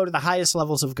 If you go to the highest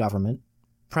levels of government,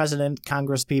 president,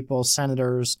 Congress people,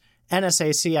 senators,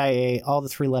 NSA, CIA, all the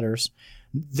three letters,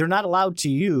 they're not allowed to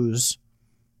use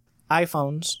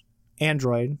iPhones,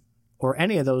 Android, or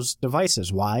any of those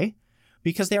devices. Why?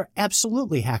 Because they're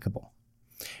absolutely hackable.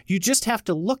 You just have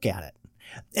to look at it.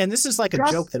 And this is like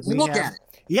a joke that we have. At it.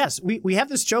 Yes, we have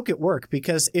this joke at work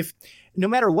because no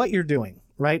matter what you're doing,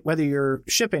 right, whether you're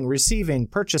shipping, receiving,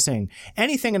 purchasing,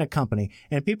 anything in a company,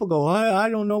 and people go, I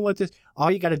don't know what this,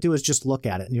 all you got to do is just look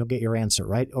at it and you'll get your answer,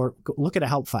 right? Or look at a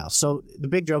help file. So the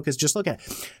big joke is just look at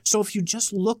it. So if you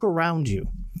just look around you,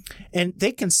 and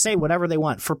they can say whatever they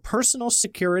want. For personal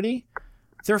security,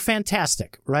 they're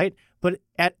fantastic, right? But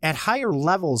at higher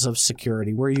levels of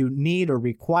security, where you need or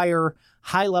require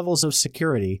high levels of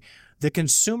security, the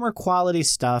consumer quality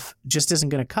stuff just isn't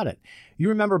going to cut it. You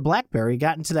remember BlackBerry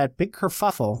got into that big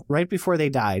kerfuffle right before they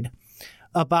died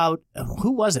about,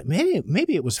 who was it?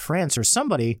 Maybe it was France, or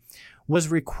somebody was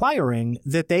requiring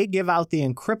that they give out the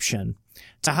encryption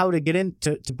to how to get in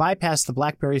to bypass the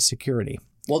BlackBerry security.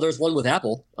 Well, there's one with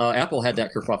Apple. Apple had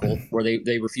that kerfuffle where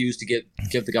they refused to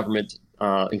give the government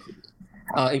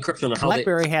encryption on how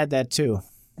BlackBerry had that too.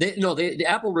 The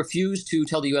Apple refused to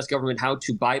tell the U.S. government how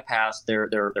to bypass their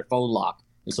phone lock.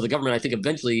 And so the government, I think,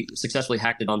 eventually successfully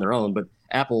hacked it on their own. But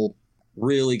Apple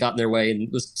really got in their way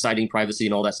and was citing privacy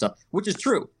and all that stuff, which is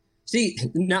true. See,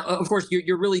 now, of course,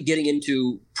 you're really getting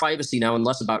into privacy now and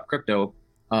less about crypto.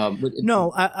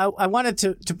 No, I wanted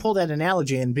to pull that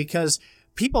analogy in because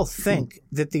people think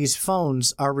that these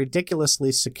phones are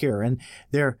ridiculously secure, and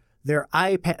their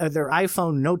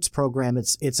iPhone Notes program,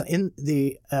 it's in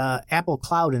the Apple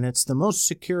Cloud, and it's the most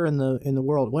secure in the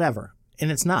world, whatever.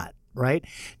 And it's not. right?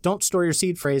 Don't store your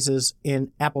seed phrases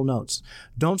in Apple Notes.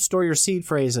 Don't store your seed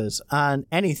phrases on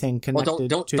anything connected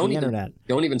to the internet.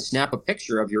 Don't even snap a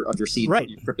picture of your seed, right.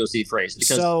 Your crypto seed phrase,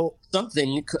 because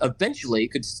something eventually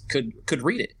could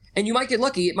read it, and you might get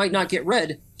lucky. It might not get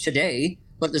read today,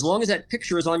 but as long as that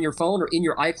picture is on your phone or in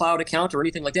your iCloud account or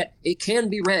anything like that, it can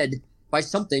be read by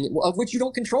something of which you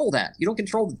don't control that. You don't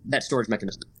control that storage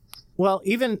mechanism. Well,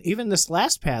 even this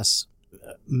LastPass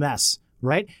mess,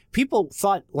 right? People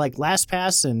thought like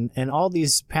LastPass and all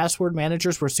these password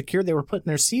managers were secure. They were putting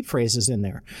their seed phrases in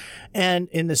there. And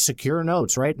in the secure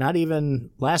notes, right? Not even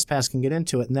LastPass can get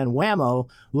into it. And then whammo,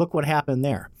 look what happened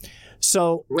there.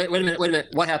 So Wait a minute.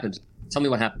 What happened? Tell me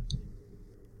what happened.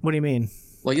 What do you mean?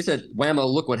 Well, you said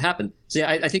whammo, look what happened. See,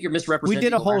 I think you're misrepresenting. We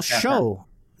did a whole show.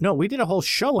 No, we did a whole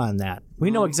show on that. We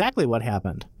know exactly what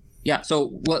happened. Yeah,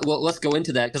 so well, let's go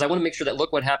into that, because I want to make sure that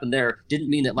look what happened there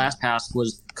didn't mean that LastPass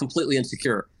was completely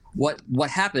insecure. What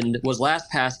happened was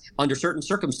LastPass, under certain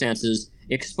circumstances,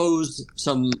 exposed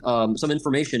some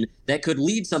information that could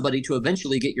lead somebody to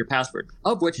eventually get your password,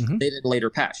 of which they then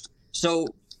later patched. So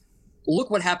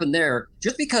look what happened there.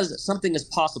 Just because something is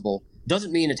possible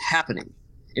doesn't mean it's happening.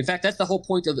 In fact, that's the whole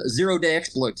point of zero-day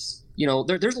exploits.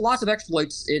 There's lots of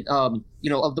exploits of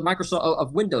the Microsoft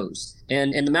of Windows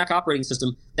and the Mac operating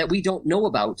system that we don't know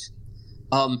about,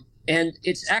 and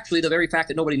it's actually the very fact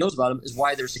that nobody knows about them is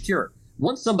why they're secure.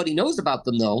 Once somebody knows about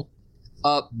them, though,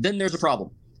 then there's a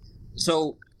problem.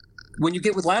 So when you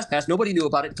get with LastPass, nobody knew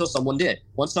about it until someone did.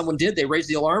 Once someone did, they raised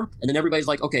the alarm, and then everybody's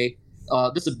like, okay,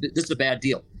 this is a bad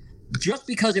deal. Just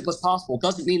because it was possible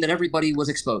doesn't mean that everybody was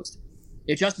exposed.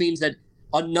 It just means that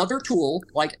another tool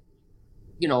like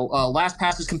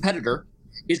LastPass's competitor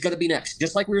is going to be next.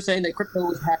 Just like we were saying that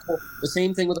crypto is hackable, the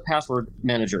same thing with a password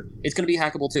manager. It's going to be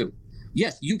hackable too.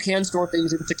 Yes, you can store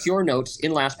things in secure notes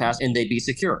in LastPass and they'd be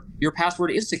secure. Your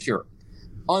password is secure.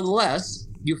 Unless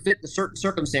you fit the certain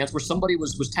circumstance where somebody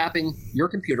was tapping your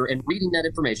computer and reading that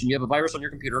information. You have a virus on your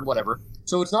computer and whatever.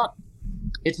 So it's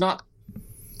not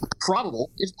probable,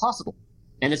 it's possible.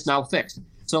 And it's now fixed.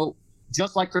 So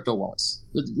just like crypto wallets.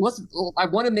 I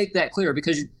want to make that clear,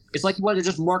 because it's like you want to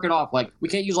just mark it off, like, we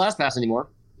can't use LastPass anymore.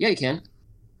 Yeah, you can.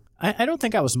 I don't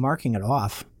think I was marking it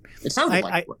off. It sounded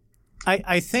like it.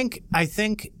 I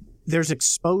think there's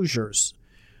exposures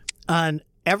on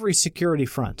every security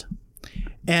front.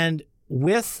 And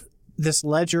with this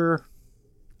Ledger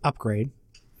upgrade,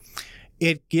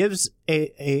 it gives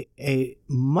a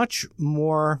much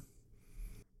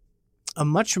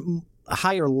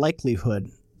higher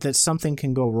likelihood that something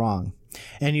can go wrong.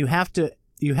 And you have to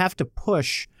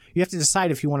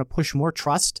decide if you want to push more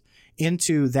trust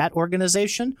into that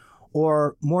organization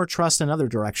or more trust in another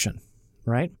direction,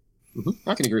 right? Mm-hmm.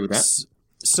 I can agree with that.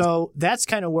 So that's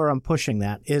kind of where I'm pushing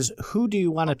that, is who do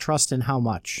you want to trust and how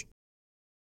much?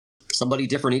 Somebody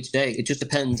different each day. It just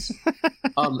depends.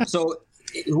 So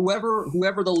whoever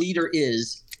the leader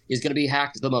is going to be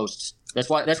hacked the most. That's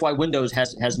why Windows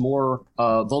has more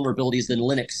vulnerabilities than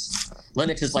Linux.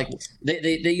 Linux is like,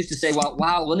 they used to say,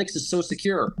 wow, Linux is so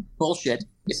secure. Bullshit.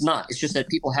 It's not. It's just that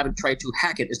people haven't tried to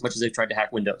hack it as much as they've tried to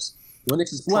hack Windows.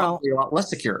 Linux is probably a lot less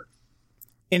secure.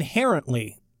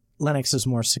 Inherently, Linux is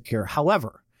more secure.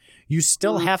 However, you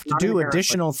still have to do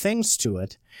additional things to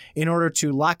it in order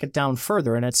to lock it down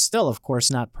further, and it's still, of course,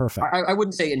 not perfect. I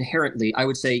wouldn't say inherently. I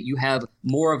would say you have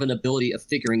more of an ability of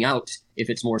figuring out if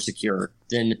it's more secure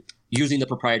than using the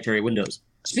proprietary Windows.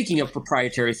 Speaking of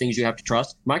proprietary things you have to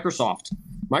trust, Microsoft.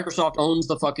 Microsoft owns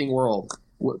the fucking world.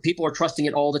 People are trusting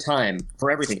it all the time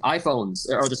for everything. iPhones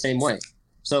are the same way.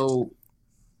 So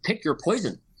pick your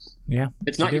poison. Yeah.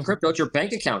 It's not your crypto, it's your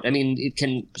bank account. I mean,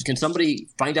 can somebody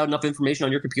find out enough information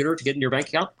on your computer to get in your bank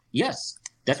account? Yes.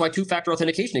 That's why two-factor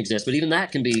authentication exists, but even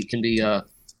that can be yeah,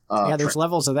 there's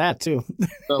levels of that too.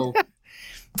 So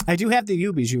I do have the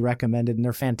Ubis you recommended, and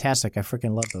they're fantastic. I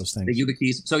freaking love those things. The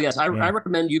YubiKeys. So yes, I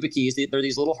recommend YubiKeys. They're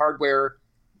these little hardware.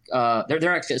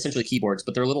 They're actually essentially keyboards,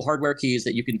 but they're little hardware keys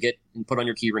that you can get and put on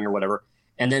your keyring or whatever.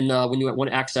 And then when you want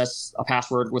to access a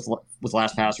password with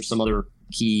LastPass or some other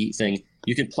key thing,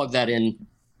 you can plug that in,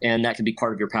 and that can be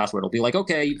part of your password. It'll be like,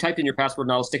 okay, you typed in your password,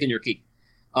 now I'll stick in your key.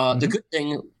 The good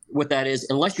thing with that is,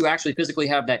 unless you actually physically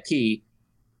have that key,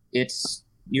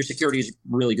 your security is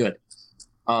really good.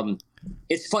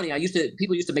 It's funny.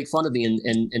 People used to make fun of me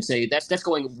and say that's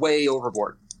going way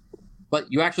overboard. But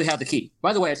you actually have the key.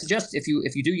 By the way, I suggest if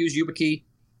you do use YubiKey,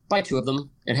 buy 2 of them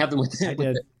and have them with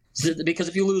it. Because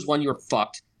if you lose one, you're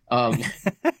fucked.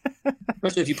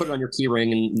 Especially if you put it on your key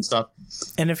ring and stuff.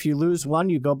 And if you lose one,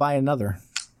 you go buy another.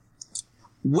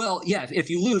 Well, yeah. If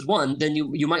you lose one, then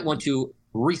you might want to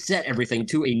reset everything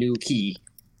to a new key.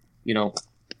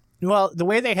 Well, the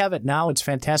way they have it now, it's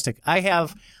fantastic. I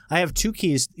have two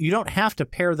keys. You don't have to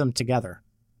pair them together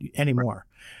anymore.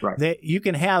 Right. You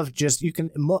can have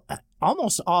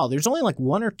almost all. There's only like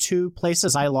one or two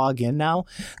places I log in now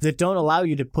that don't allow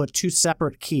you to put two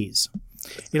separate keys.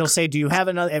 It'll say, do you have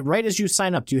another, right as you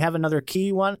sign up, do you have another key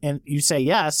you want? And you say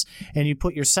yes, and you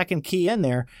put your second key in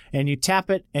there, and you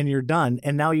tap it, and you're done.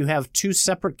 And now you have two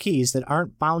separate keys that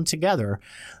aren't bound together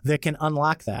that can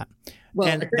unlock that. Well,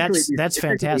 and that's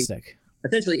fantastic.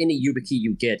 Essentially, any Yuba key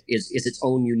you get is its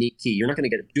own unique key. You're not going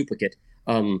to get a duplicate.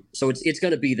 So it's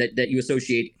going to be that you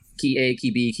associate key A, key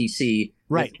B, key C.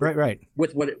 Right.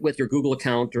 With your Google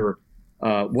account or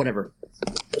whatever.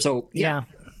 So yeah.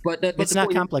 But it's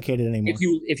not complicated anymore.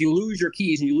 If you lose your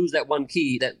keys and you lose that one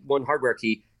key, that one hardware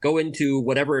key, go into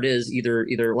whatever it is, either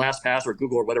LastPass or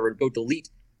Google or whatever, and go delete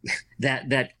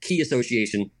that key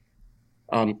association.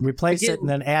 Replace it and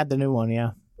then add the new one.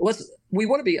 Yeah. I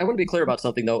want to be clear about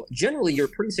something though. Generally, you're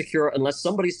pretty secure unless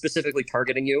somebody's specifically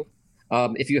targeting you.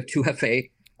 If you have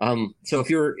 2FA, so if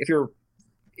you're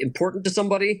important to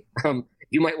somebody,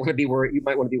 you might want to be worried. You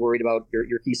might want to be worried about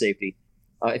your key safety.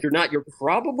 If you're not, you're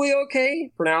probably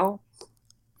okay for now.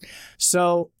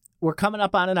 So we're coming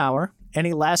up on an hour.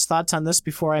 Any last thoughts on this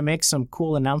before I make some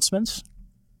cool announcements?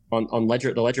 On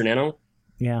the Ledger Nano?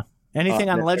 Yeah.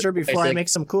 Anything on Ledger before I make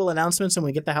some cool announcements and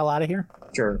we get the hell out of here?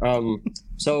 Sure.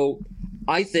 So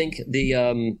I think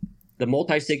the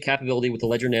multi-sig capability with the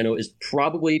Ledger Nano is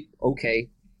probably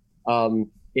okay.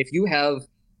 If you have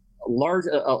a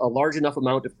large enough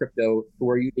amount of crypto to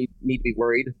where you need to be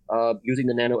worried, using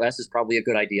the Nano S is probably a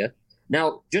good idea.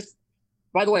 Now,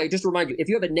 by the way, just to remind you, if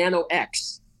you have a Nano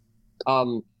X,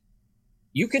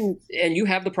 you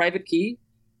have the private key,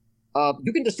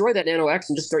 you can destroy that Nano X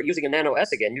and just start using a Nano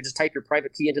S again. You just type your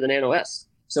private key into the Nano S.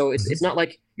 So it's not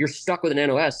like you're stuck with a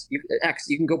Nano X.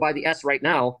 You can go buy the S right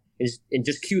now and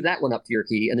just queue that one up to your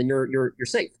key, and then you're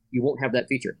safe. You won't have that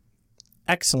feature.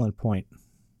 Excellent point.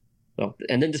 So,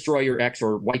 and then destroy your X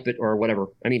or wipe it or whatever.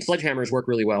 I mean, sledgehammers work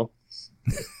really well.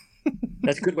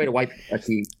 That's a good way to wipe a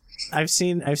key. I've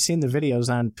seen the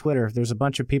videos on Twitter. There's a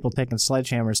bunch of people taking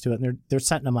sledgehammers to it, and they're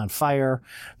setting them on fire.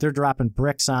 They're dropping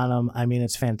bricks on them. I mean,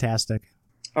 it's fantastic.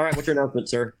 All right, what's your announcement,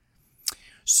 sir?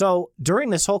 So during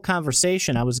this whole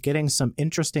conversation, I was getting some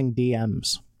interesting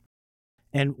DMs,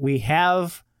 and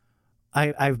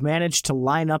I've managed to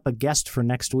line up a guest for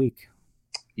next week.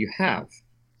 You have?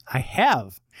 I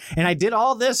have. And I did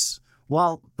all this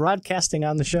while broadcasting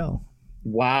on the show.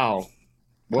 Wow.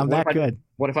 I'm that good.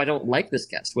 What if I don't like this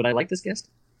guest? Would I like this guest?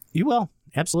 You will.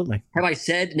 Absolutely. Have I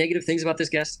said negative things about this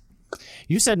guest?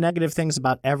 You said negative things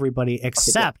about everybody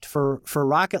except for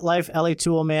Rocket Life, Ellie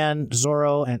Toolman,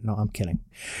 Zorro, and no, I'm kidding.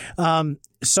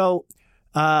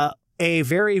 A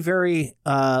very, very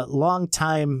long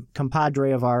time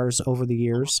compadre of ours over the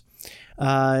years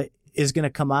is going to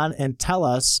come on and tell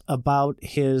us about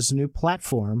his new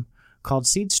platform called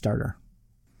SeedStarter.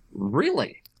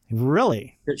 Really?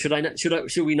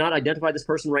 Should we not identify this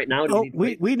person right now?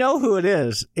 We know who it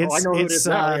is. I know who it is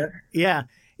now. Yeah.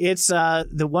 It's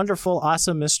the wonderful,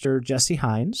 awesome Mr. Jesse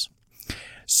Hines.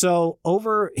 So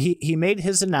he made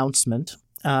his announcement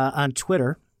on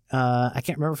Twitter. I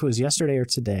can't remember if it was yesterday or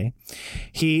today.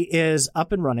 He is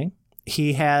up and running.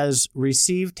 He has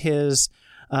received his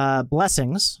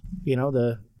blessings,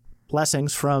 the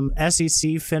blessings from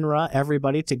SEC, FINRA,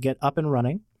 everybody to get up and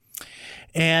running.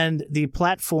 And the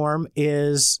platform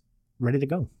is ready to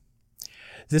go.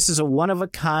 This is a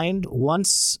one-of-a-kind.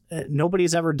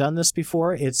 Nobody's ever done this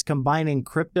before. It's combining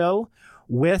crypto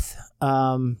with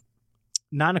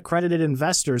non-accredited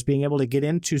investors being able to get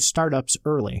into startups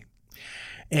early.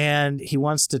 And he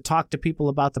wants to talk to people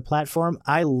about the platform.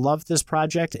 I love this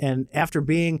project. And after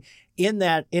being in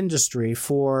that industry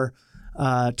for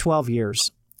 12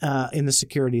 years in the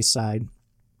securities side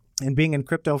and being in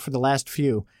crypto for the last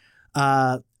few,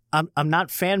 I'm not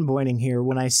fanboying here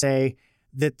when I say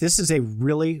that this is a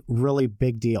really, really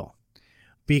big deal,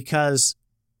 because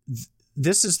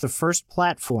this is the first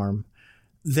platform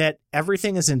that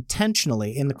everything is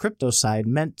intentionally in the crypto side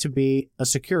meant to be a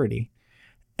security,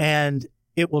 and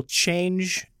it will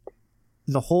change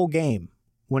the whole game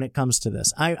when it comes to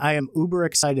this. I am uber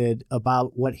excited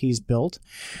about what he's built.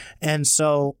 And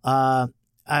so I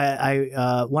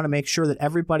want to make sure that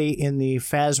everybody in the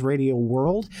Faz Radio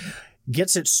world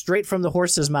gets it straight from the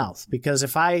horse's mouth, because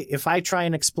if I try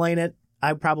and explain it,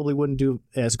 I probably wouldn't do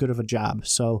as good of a job.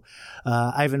 So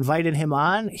I've invited him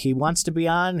on. He wants to be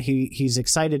on. He's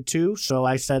excited too. So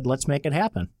I said, let's make it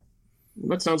happen.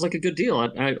 That sounds like a good deal.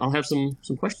 I'll have some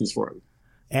questions for him.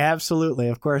 Absolutely.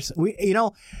 Of course.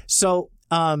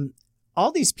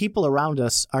 all these people around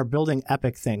us are building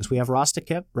epic things. We have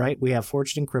Rostakip, right? We have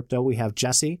Forged in Crypto. We have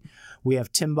Jesse. We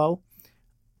have Timbo.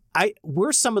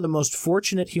 We're some of the most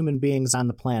fortunate human beings on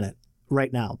the planet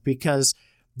right now, because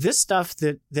this stuff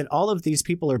that all of these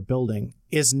people are building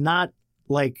is not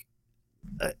like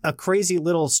a crazy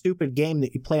little stupid game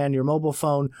that you play on your mobile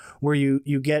phone where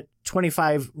you get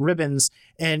 25 ribbons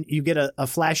and you get a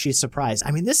flashy surprise.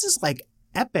 I mean, this is like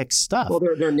epic stuff. Well,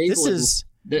 they're enabling.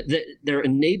 They're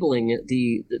enabling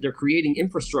they're creating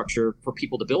infrastructure for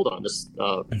people to build on this.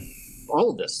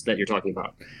 All of this that you're talking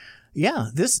about. Yeah,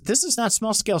 this is not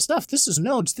small scale stuff. This is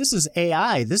nodes. This is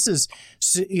AI. This is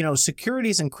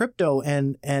securities and crypto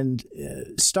and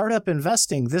startup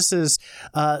investing. This is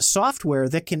software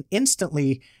that can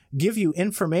instantly give you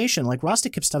information, like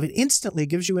Rostakip stuff. It instantly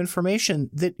gives you information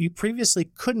that you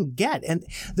previously couldn't get, and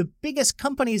the biggest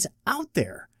companies out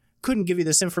there couldn't give you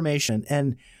this information.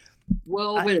 And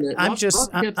well, wait a minute.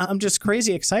 I'm just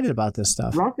crazy excited about this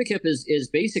stuff. Rostakip is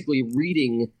basically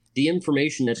reading the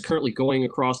information that's currently going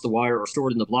across the wire or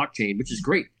stored in the blockchain, which is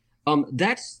great.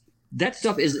 That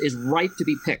stuff is ripe to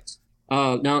be picked.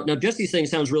 Now Jesse's thing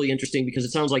sounds really interesting because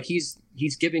it sounds like he's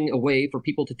giving a way for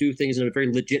people to do things in a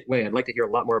very legit way. I'd like to hear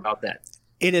a lot more about that.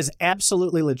 It is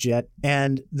absolutely legit,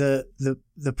 and the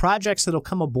projects that'll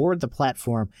come aboard the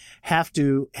platform have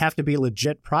to be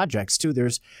legit projects too.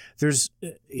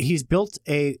 He's built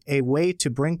a way to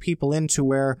bring people into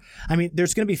where, I mean,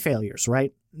 there's going to be failures,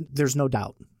 right? There's no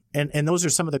doubt. And those are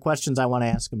some of the questions I want to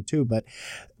ask him too. But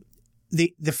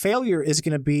the failure is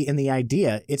going to be in the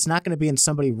idea. It's not going to be in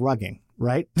somebody rugging,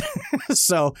 right?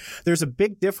 So there's a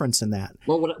big difference in that.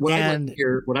 Well, what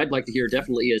I'd like to hear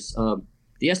definitely is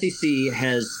the SEC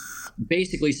has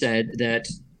basically said that,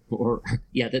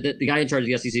 the guy in charge of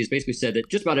the SEC has basically said that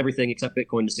just about everything except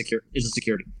Bitcoin is a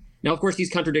security. Now, of course, he's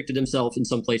contradicted himself in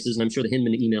some places, and I'm sure the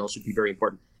Hinman email should be very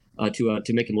important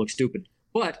to make him look stupid.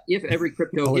 But if every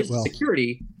crypto is a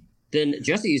security, then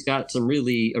Jesse's got a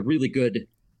really good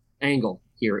angle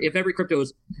here. If every crypto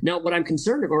is now, what I'm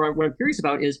concerned or what I'm curious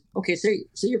about is, okay, say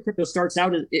your crypto starts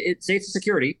out say it's a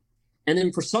security, and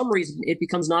then for some reason it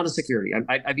becomes not a security.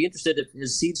 I'd be interested if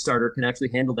his seed starter can actually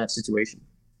handle that situation.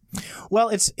 Well,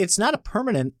 it's not a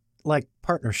permanent like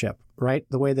partnership, right?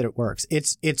 The way that it works,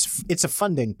 it's a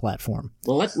funding platform.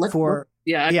 Well, let's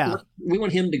we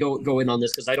want him to go in on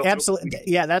this because I don't absolutely.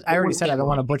 Yeah, that I already said I don't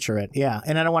want to butcher it. Yeah,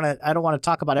 and I don't want to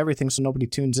talk about everything so nobody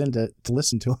tunes in to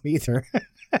listen to him either.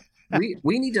 we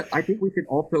need to. I think we could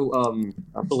also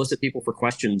solicit people for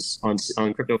questions on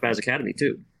CryptoFaz Academy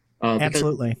too.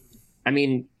 Absolutely. I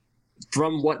mean,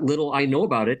 from what little I know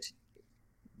about it,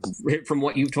 from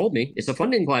what you've told me, it's a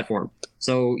funding platform.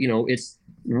 So it's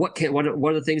what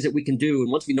are the things that we can do,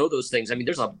 and once we know those things, I mean,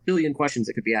 there's a billion questions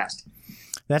that could be asked.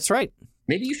 That's right.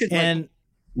 Maybe you should,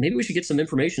 maybe we should get some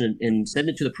information and send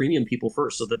it to the premium people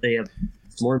first, so that they have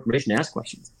more information to ask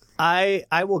questions. I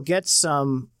will get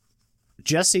some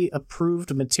Jesse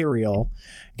approved material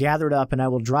gathered up, and I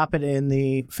will drop it in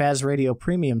the Faz Radio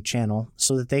Premium channel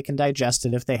so that they can digest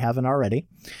it if they haven't already.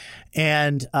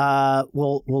 And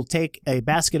we'll take a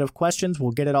basket of questions.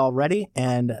 We'll get it all ready,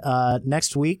 and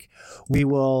next week we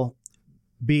will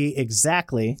be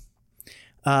exactly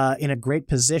in a great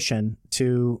position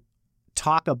to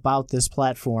talk about this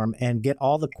platform and get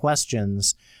all the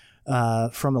questions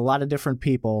from a lot of different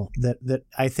people that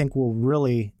I think will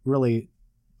really, really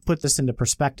put this into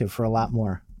perspective for a lot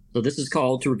more. So this is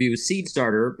called to review Seed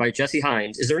Starter by Jesse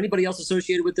Hines. Is there anybody else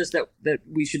associated with this that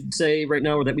we should say right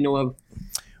now or that we know of?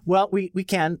 Well, we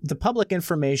can. The public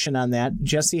information on that,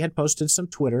 Jesse had posted some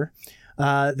Twitter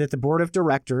that the board of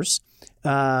directors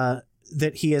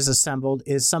that he has assembled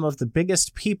is some of the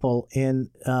biggest people in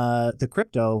the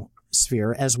crypto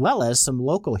sphere, as well as some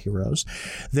local heroes.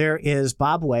 There is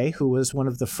Bob Way, who was one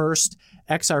of the first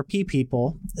XRP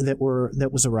people that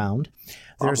was around.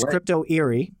 There's Crypto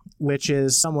Erie, which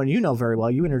is someone you know very well.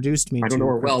 You introduced me to. I don't know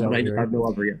her well, but I know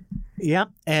of her, yeah. Yeah,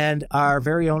 and our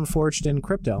very own Forged in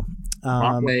Crypto.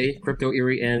 Bob Way, Crypto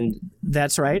Erie, and...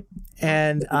 That's right.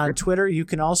 And on Twitter, you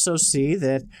can also see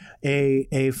that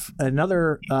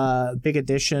another big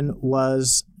addition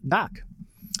was Doc.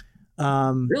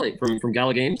 Really, from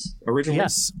Gala Games originally?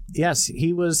 Yes,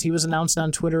 he was announced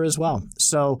on Twitter as well.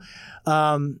 So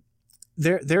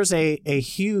there's a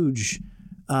huge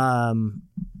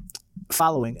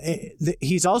following.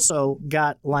 He's also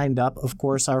got lined up, of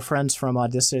course, our friends from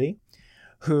Audacity,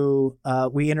 who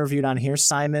we interviewed on here,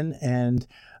 Simon and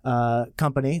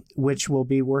company, which will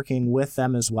be working with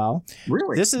them as well.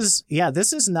 Really? This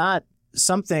is not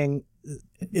something.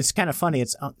 It's kind of funny.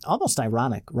 It's almost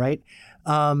ironic, right?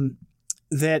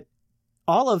 That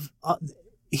all of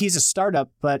he's a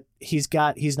startup, but he's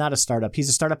not a startup. He's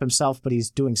a startup himself, but he's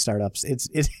doing startups.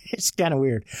 It's kind of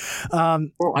weird.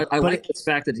 Well, I like the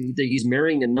fact that he's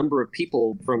marrying a number of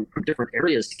people from different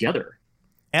areas together.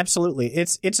 Absolutely.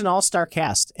 It's an all-star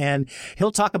cast, and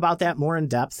he'll talk about that more in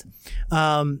depth.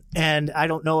 And I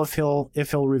don't know if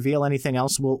he'll reveal anything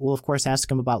else. We'll of course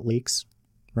ask him about leaks,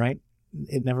 right?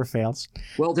 It never fails.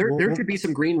 Well, there should be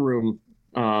some green room.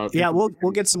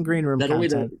 We'll get some green room that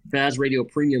content. Only the Baz Radio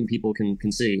Premium people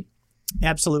can see.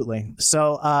 Absolutely.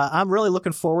 So I'm really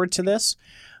looking forward to this,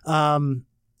 and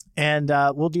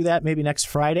we'll do that maybe next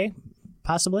Friday,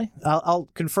 possibly. I'll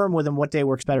confirm with him what day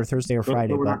works better, Thursday or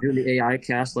Friday. So we're not doing the AI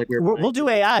cast like we'll do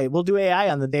AI. We'll do AI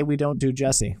on the day we don't do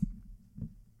Jesse.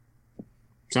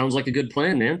 Sounds like a good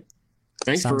plan, man.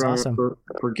 Thanks awesome. for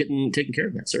taking care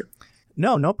of that, sir.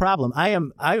 No problem.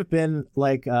 I've been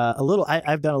like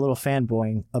I've done a little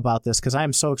fanboying about this because I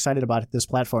am so excited about this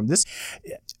platform.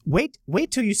 Wait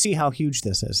till you see how huge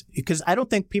this is, because I don't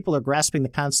think people are grasping the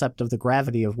concept of the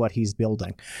gravity of what he's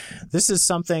building. This is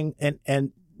something,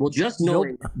 and well, just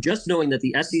knowing that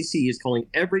the SEC is calling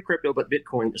every crypto but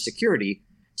Bitcoin a security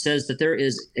says that there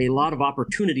is a lot of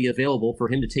opportunity available for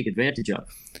him to take advantage of.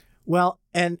 Well,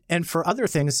 and for other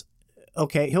things.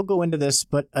 Okay, he'll go into this,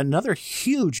 but another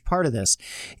huge part of this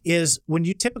is when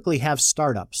you typically have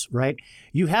startups, right?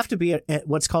 You have to be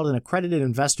what's called an accredited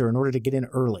investor in order to get in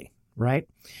early, right?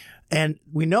 And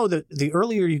we know that the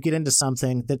earlier you get into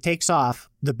something that takes off,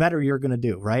 the better you're going to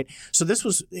do, right? So this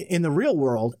was in the real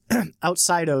world,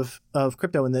 outside of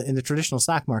crypto in the traditional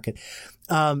stock market.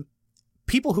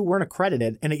 People who weren't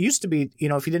accredited, and it used to be,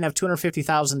 if you didn't have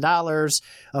 $250,000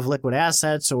 of liquid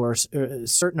assets or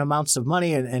certain amounts of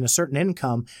money and a certain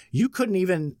income, you couldn't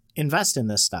even invest in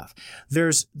this stuff.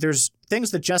 There's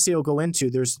things that Jesse will go into.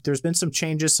 There's been some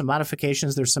changes, some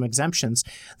modifications. There's some exemptions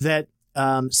that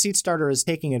SeedStarter is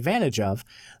taking advantage of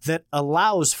that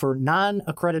allows for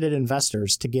non-accredited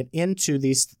investors to get into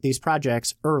these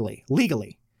projects early,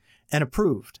 legally, and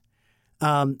approved.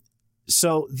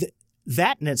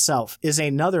 That in itself is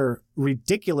another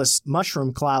ridiculous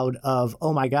mushroom cloud of,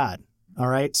 oh my God. All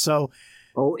right. So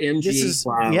OMG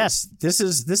cloud. Yes, this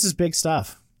is big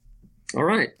stuff. All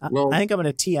right. Well, I think I'm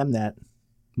going to TM that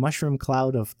mushroom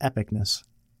cloud of epicness.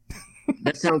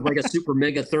 That sounds like a super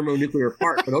mega thermonuclear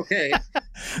part, but okay.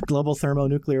 Global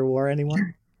thermonuclear war,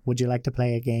 anyone? Would you like to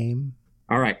play a game?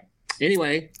 All right.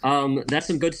 Anyway, that's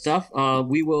some good stuff.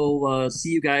 We will see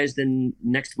you guys then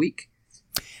next week.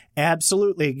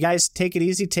 Absolutely. Guys, take it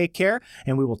easy, take care,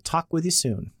 and we will talk with you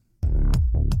soon.